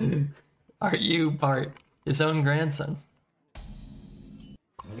 Are you Bart? His own grandson.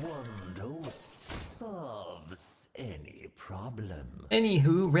 One dose solves any problem.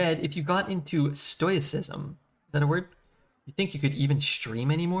 Anywho, Red, if you got into stoicism, is that a word? You think you could even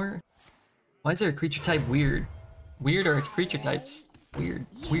stream anymore? Why is there a creature type weird? Weird are creature types. Weird.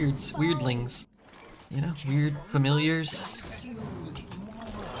 Weirdlings. You know, weird familiars.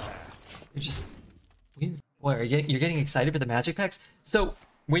 They're just weird. Boy, you're getting excited for the magic packs? So,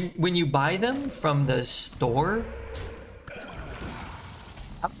 when you buy them from the store,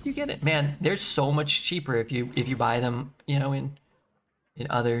 how do you get it? Man, they're so much cheaper if you buy them, you know, in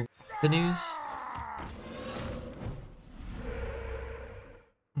other venues.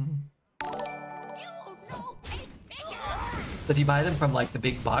 So if you buy them from like the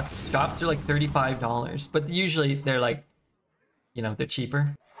big box shops, they're like $35, but usually they're like, you know, they're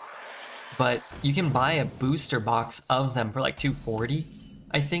cheaper. But you can buy a booster box of them for like $240,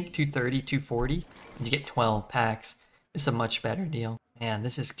 I think, $230, $240, and you get 12 packs. It's a much better deal. Man,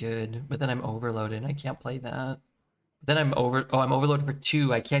 this is good. But then I'm overloaded. I can't play that. Then I'm overloaded for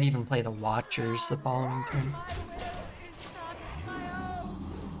 2. I can't even play the Watchers the following turn.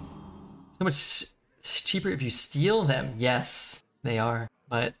 It's cheaper if you steal them. Yes, they are.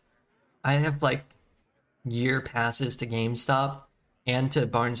 But I have like year passes to GameStop and to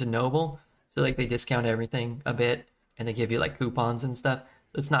Barnes and Noble. So like they discount everything a bit and they give you like coupons and stuff.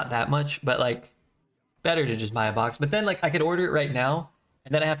 So it's not that much, but like better to just buy a box. But then like I could order it right now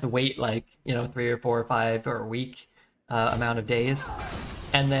and then I have to wait like, you know, 3 or 4 or 5 or a week amount of days.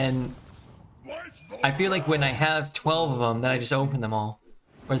 And then I feel like when I have 12 of them, then I just open them all.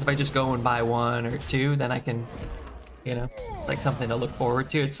 Whereas if I just go and buy 1 or 2, then I can, you know, it's like something to look forward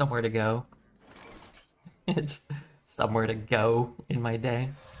to. It's somewhere to go. It's somewhere to go in my day.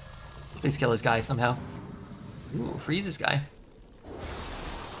 Please kill this guy somehow. Ooh, freeze this guy.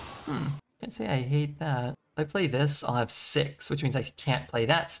 Can't say I hate that. If I play this, I'll have 6, which means I can't play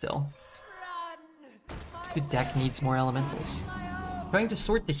that still. Good deck needs more elementals. Trying to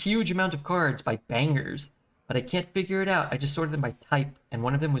sort the huge amount of cards by bangers, but I can't figure it out. I just sorted them by type, and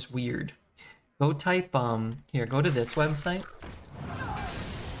one of them was weird. Go type, here, go to this website.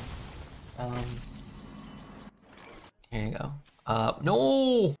 Here you go.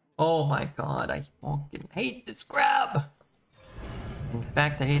 No! Oh my god, I fucking hate this grab! In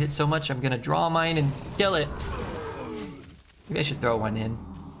fact, I hate it so much, I'm gonna draw mine and kill it. Maybe I should throw one in.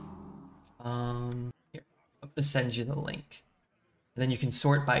 Here, I'm gonna send you the link. And then you can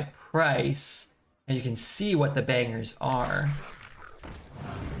sort by price, and you can see what the bangers are.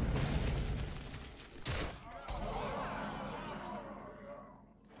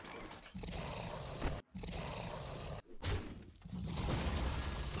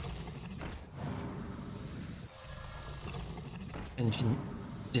 And you can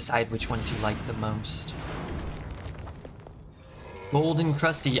decide which ones you like the most. Golden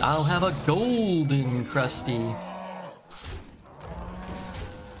Krusty. I'll have a Golden Krusty.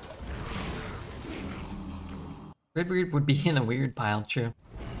 Red Weird would be in a weird pile, true.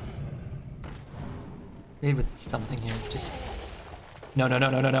 Trade with something here. Just... No. Hey,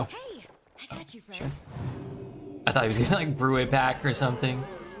 I got you, friend. Sure. I thought he was gonna like brew it back or something.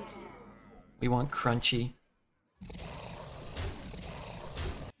 We want crunchy.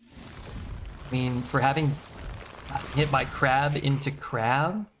 I mean, for having hit by crab into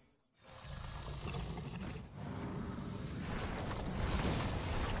crab.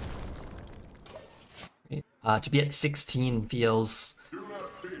 To be at 16 feels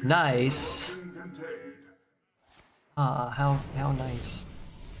nice. How nice.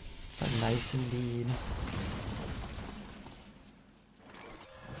 How nice indeed.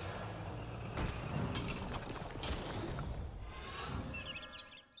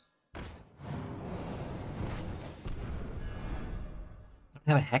 I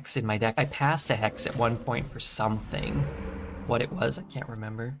have a hex in my deck. I passed a hex at one point for something. What it was, I can't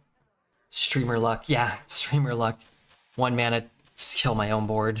remember. Streamer luck. Yeah, streamer luck. 1 mana, kill my own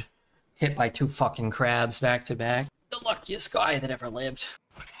board. Hit by 2 fucking crabs back to back. The luckiest guy that ever lived.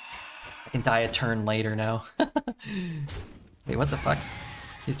 I can die a turn later now. Wait, what the fuck?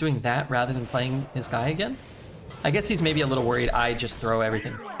 He's doing that rather than playing his guy again? I guess he's maybe a little worried I just throw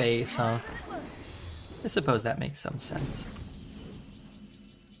everything face, huh? I suppose that makes some sense.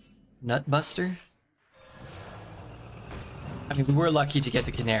 Nutbuster? I mean, we were lucky to get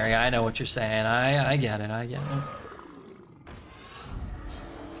the Canary. I know what you're saying. I get it. I get it.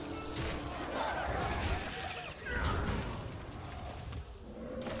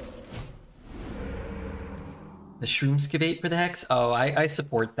 The Shroomscavate for the Hex? Oh, I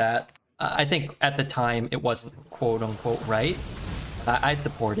support that. I think at the time it wasn't quote-unquote right. I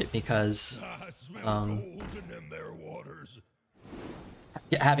support it because...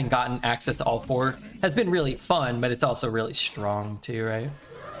 having gotten access to all 4 has been really fun, but it's also really strong too, right?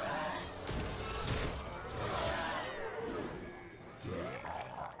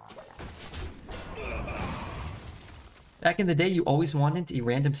 Back in the day, you always wanted a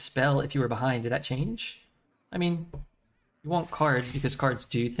random spell if you were behind. Did that change? I mean, you want cards because cards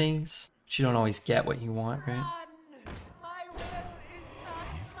do things, but you don't always get what you want, right?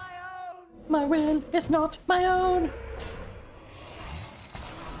 My will is not my own!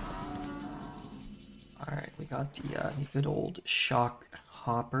 Alright, we got the good old Shock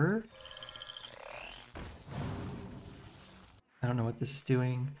Hopper. I don't know what this is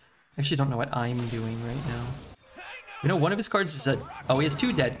doing. I actually don't know what I'm doing right now. You know, one of his cards is a... Oh, he has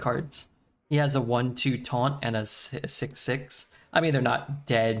 2 dead cards. He has a 1/2 taunt and a 6/6. I mean, they're not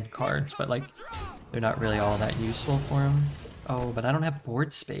dead cards, but like, they're not really all that useful for him. Oh, but I don't have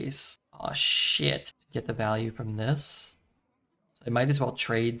board space. Oh shit. Get the value from this. So I might as well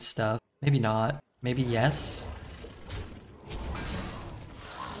trade stuff. Maybe not. Maybe yes?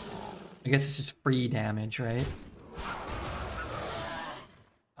 I guess it's just free damage, right?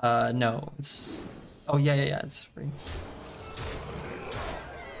 No, it's Oh yeah, yeah, yeah, it's free.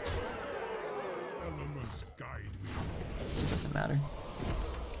 Elements guide me. So it doesn't matter.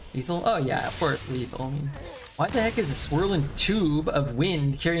 Lethal? Oh yeah, of course, lethal. I mean, why the heck is a swirling tube of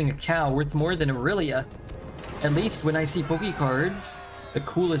wind carrying a cow worth more than Aurelia? At least when I see Poké cards, the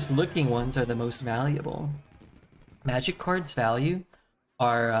coolest looking ones are the most valuable. Magic cards' value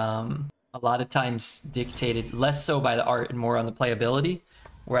are a lot of times dictated less so by the art and more on the playability,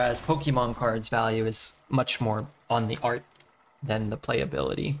 whereas Pokemon cards' value is much more on the art than the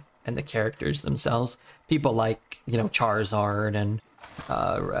playability and the characters themselves. People like, you know, Charizard and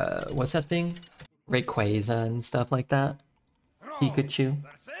what's that thing? Rayquaza and stuff like that. Pikachu.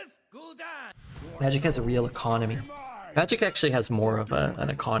 Magic has a real economy. Magic actually has more of an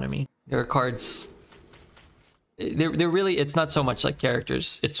economy. There are cards. They're really. It's not so much like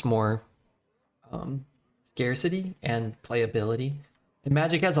characters. It's more scarcity and playability. And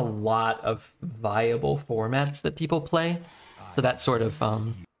Magic has a lot of viable formats that people play. So that sort of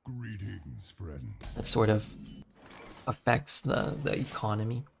Greetings, friend. that sort of affects the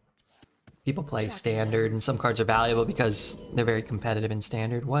economy. People play standard, and some cards are valuable because they're very competitive in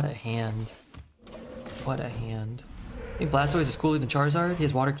standard. What a hand. What a hand. I think Blastoise is cooler than Charizard. He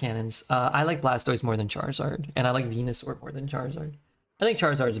has water cannons. I like Blastoise more than Charizard, and I like Venusaur more than Charizard. I think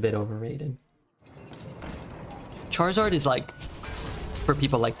Charizard's a bit overrated. Charizard is like for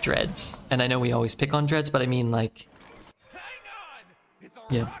people like Dreads, and I know we always pick on Dreads, but I mean like,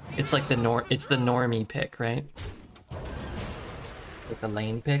 yeah, it's like the normie pick, right? Like the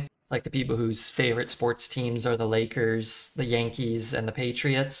lane pick. Like the people whose favorite sports teams are the Lakers, the Yankees, and the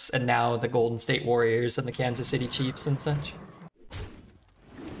Patriots, and now the Golden State Warriors and the Kansas City Chiefs and such.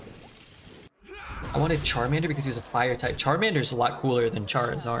 I wanted Charmander because he was a fire type. Charmander's a lot cooler than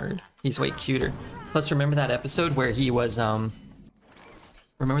Charizard. He's way cuter. Plus, remember that episode where he was,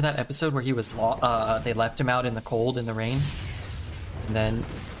 remember that episode where he was, they left him out in the cold, in the rain? And then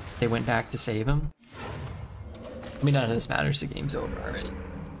they went back to save him? I mean, none of this matters, the game's over already.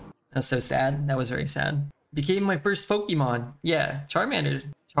 That's so sad. That was very sad. Became my first Pokemon. Yeah, Charmander.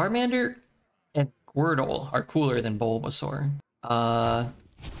 Charmander and Squirtle are cooler than Bulbasaur. All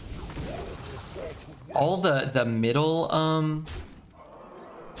the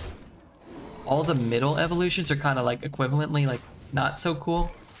middle evolutions are kind of like equivalently like not so cool.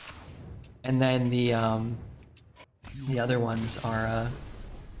 And then the other ones are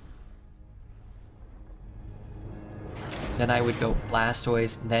then I would go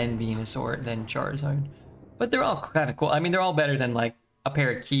Blastoise, then Venusaur, then Charizard. But they're all kind of cool. I mean, they're all better than like a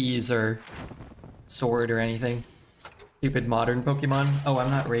pair of keys or sword or anything. Stupid modern Pokemon. Oh, I'm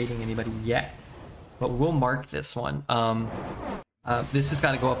not rating anybody yet, but we'll mark this one. This has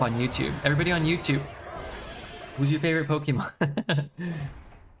got to go up on YouTube. Everybody on YouTube, who's your favorite Pokemon?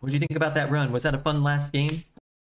 What did you think about that run? Was that a fun last game?